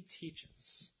expressly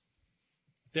teaches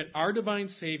that our divine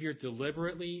Savior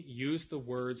deliberately used the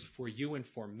words "for you and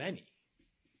for many"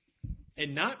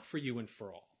 and not "for you and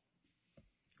for all"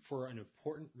 for an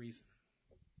important reason.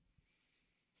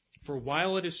 For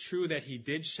while it is true that he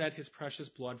did shed his precious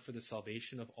blood for the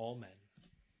salvation of all men,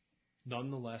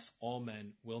 nonetheless all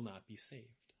men will not be saved.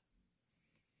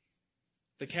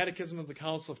 The Catechism of the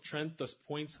Council of Trent thus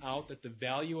points out that the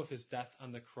value of his death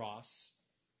on the cross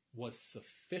was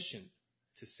sufficient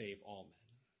to save all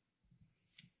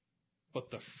men.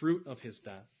 But the fruit of his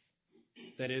death,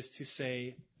 that is to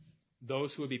say,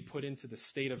 those who would be put into the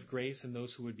state of grace and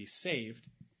those who would be saved,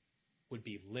 would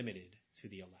be limited to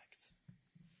the elect.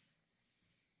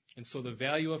 And so the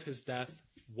value of his death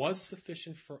was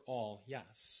sufficient for all,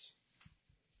 yes,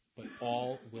 but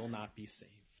all will not be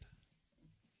saved.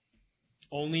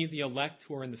 Only the elect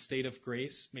who are in the state of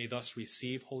grace may thus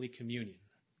receive Holy Communion.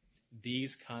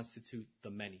 These constitute the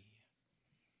many.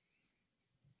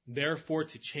 Therefore,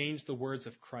 to change the words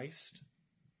of Christ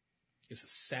is a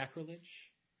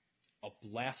sacrilege, a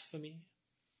blasphemy,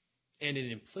 and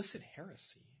an implicit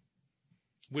heresy,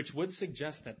 which would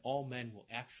suggest that all men will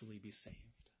actually be saved.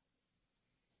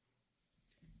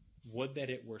 Would that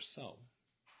it were so,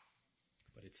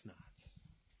 but it's not.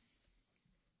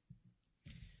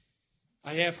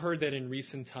 I have heard that in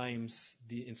recent times,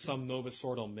 in some Novus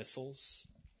Ordo missals,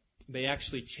 they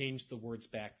actually changed the words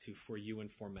back to "for you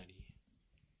and for many."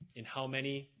 In how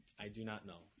many, I do not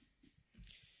know.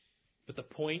 But the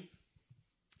point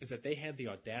is that they had the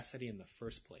audacity in the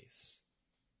first place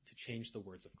to change the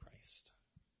words of Christ.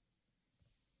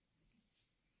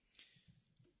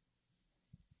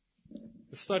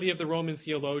 The study of the Roman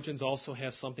theologians also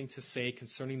has something to say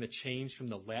concerning the change from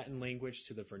the Latin language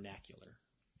to the vernacular.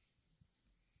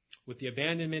 With the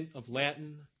abandonment of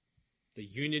Latin, the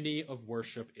unity of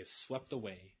worship is swept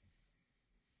away,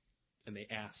 and they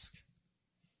ask,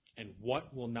 and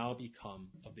what will now become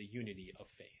of the unity of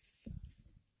faith?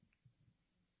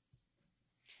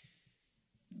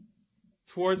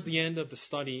 Towards the end of the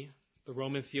study, the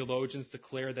Roman theologians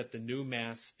declare that the new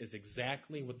Mass is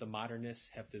exactly what the modernists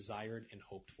have desired and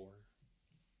hoped for.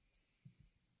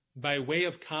 By way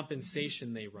of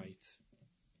compensation, they write,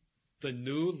 the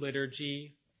new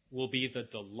liturgy will be the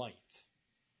delight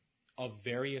of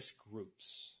various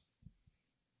groups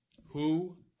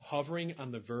who, hovering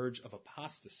on the verge of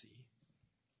apostasy,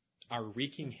 are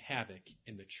wreaking havoc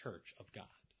in the Church of God,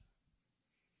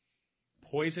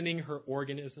 poisoning her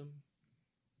organism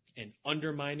and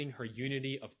undermining her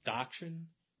unity of doctrine,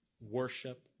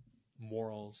 worship,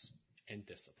 morals, and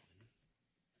discipline.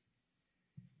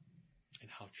 And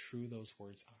how true those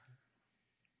words are.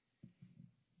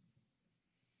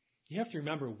 You have to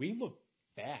remember, we look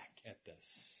back at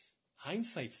this.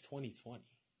 Hindsight's 20/20.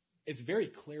 It's very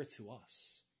clear to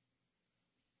us.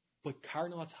 But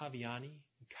Cardinal Ottaviani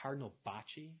and Cardinal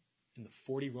Bacci and the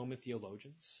 40 Roman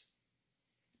theologians,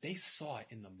 they saw it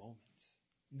in the moment.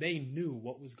 They knew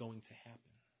what was going to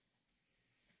happen.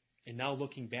 And now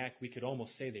looking back, we could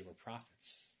almost say they were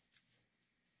prophets.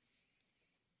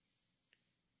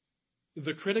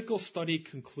 The critical study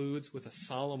concludes with a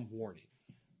solemn warning.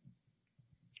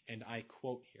 And I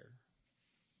quote here,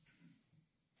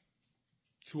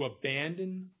 to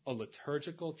abandon a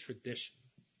liturgical tradition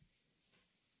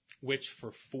which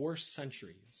for 4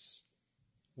 centuries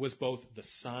was both the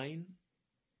sign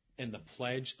and the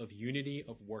pledge of unity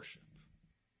of worship,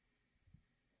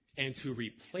 and to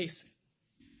replace it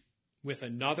with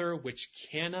another which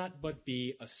cannot but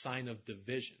be a sign of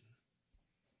division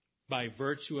by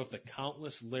virtue of the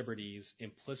countless liberties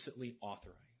implicitly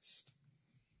authorized,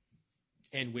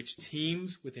 and which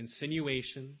teems with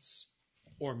insinuations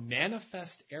or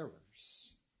manifest errors,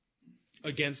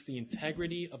 against the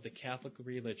integrity of the Catholic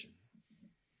religion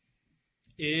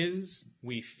is,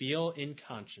 we feel in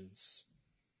conscience,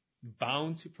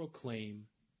 bound to proclaim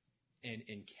an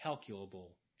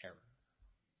incalculable error.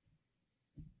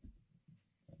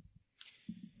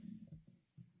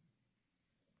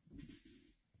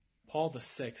 Paul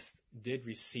VI did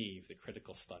receive the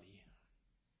critical study.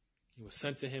 It was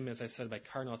sent to him, as I said, by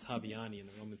Cardinal Taviani and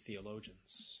the Roman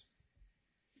theologians.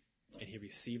 And he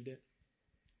received it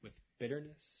with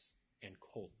bitterness and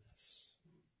coldness.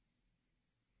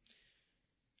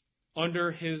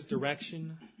 Under his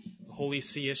direction, the Holy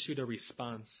See issued a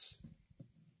response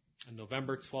on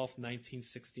November 12,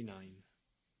 1969.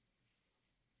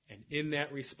 And in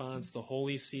that response, the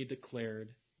Holy See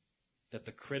declared that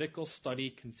the critical study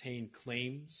contained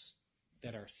claims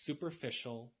that are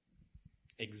superficial,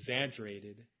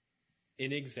 exaggerated,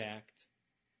 inexact,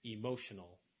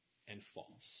 emotional, and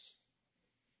false.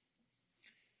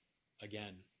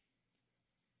 Again,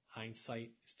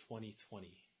 hindsight is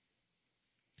 20/20.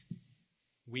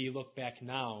 We look back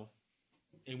now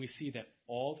and we see that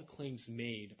all the claims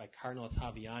made by Cardinal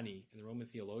Taviani and the Roman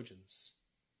theologians,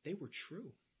 they were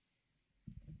true.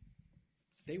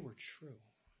 They were true.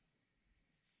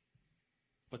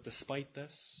 But despite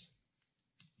this,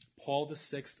 Paul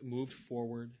VI moved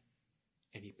forward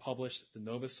and he published the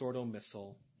Novus Ordo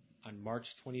Missal on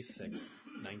March 26,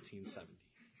 1970.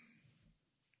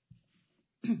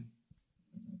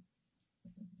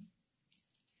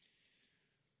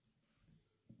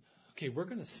 Okay, we're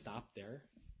going to stop there.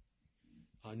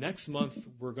 Next month,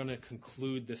 we're going to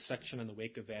conclude this section on the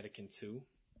wake of Vatican II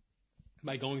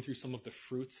by going through some of the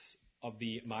fruits of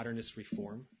the modernist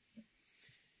reform.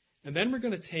 And then we're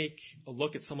going to take a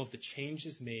look at some of the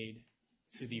changes made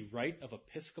to the rite of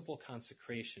episcopal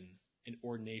consecration and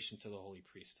ordination to the holy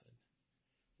priesthood,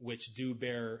 which do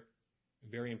bear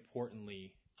very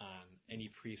importantly on any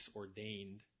priests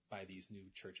ordained by these new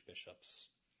church bishops,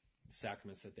 the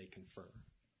sacraments that they confer.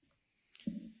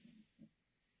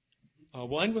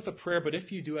 We'll end with a prayer, but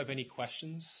if you do have any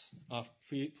questions,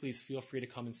 please feel free to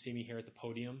come and see me here at the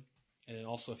podium. And then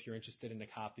also, if you're interested in a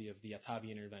copy of the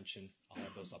Octavian Intervention, I'll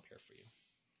have those up here for you.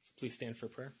 So please stand for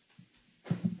prayer.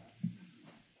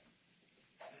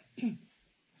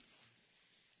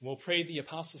 We'll pray the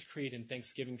Apostles' Creed in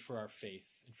thanksgiving for our faith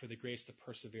and for the grace to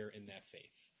persevere in that faith.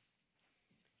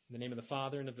 In the name of the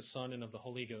Father, and of the Son, and of the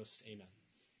Holy Ghost, amen.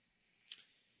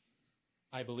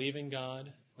 I believe in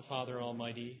God, the Father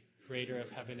Almighty, creator of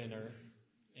heaven and earth,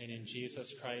 and in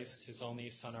Jesus Christ, his only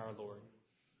Son, our Lord,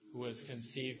 who was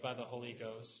conceived by the Holy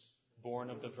Ghost, born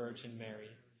of the Virgin Mary,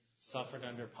 suffered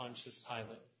under Pontius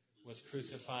Pilate, was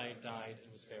crucified, died,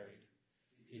 and was buried.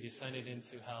 He descended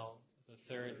into hell.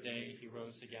 The third day he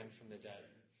rose again from the dead.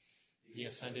 He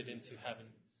ascended into heaven,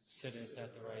 sitteth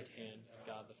at the right hand of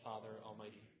God the Father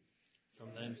Almighty.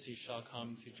 From thence he shall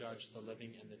come to judge the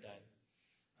living and the dead.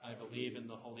 I believe in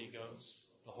the Holy Ghost,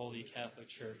 the Holy Catholic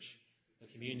Church, the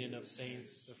communion of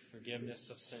saints, the forgiveness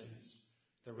of sins,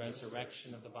 the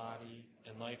resurrection of the body,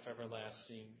 and life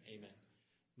everlasting. Amen.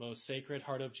 Most Sacred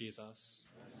Heart of Jesus,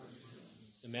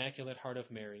 Immaculate Heart of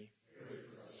Mary,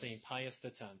 Saint Pius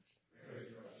X,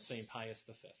 Saint Pius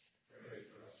V.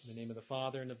 In the name of the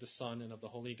Father, and of the Son, and of the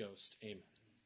Holy Ghost. Amen.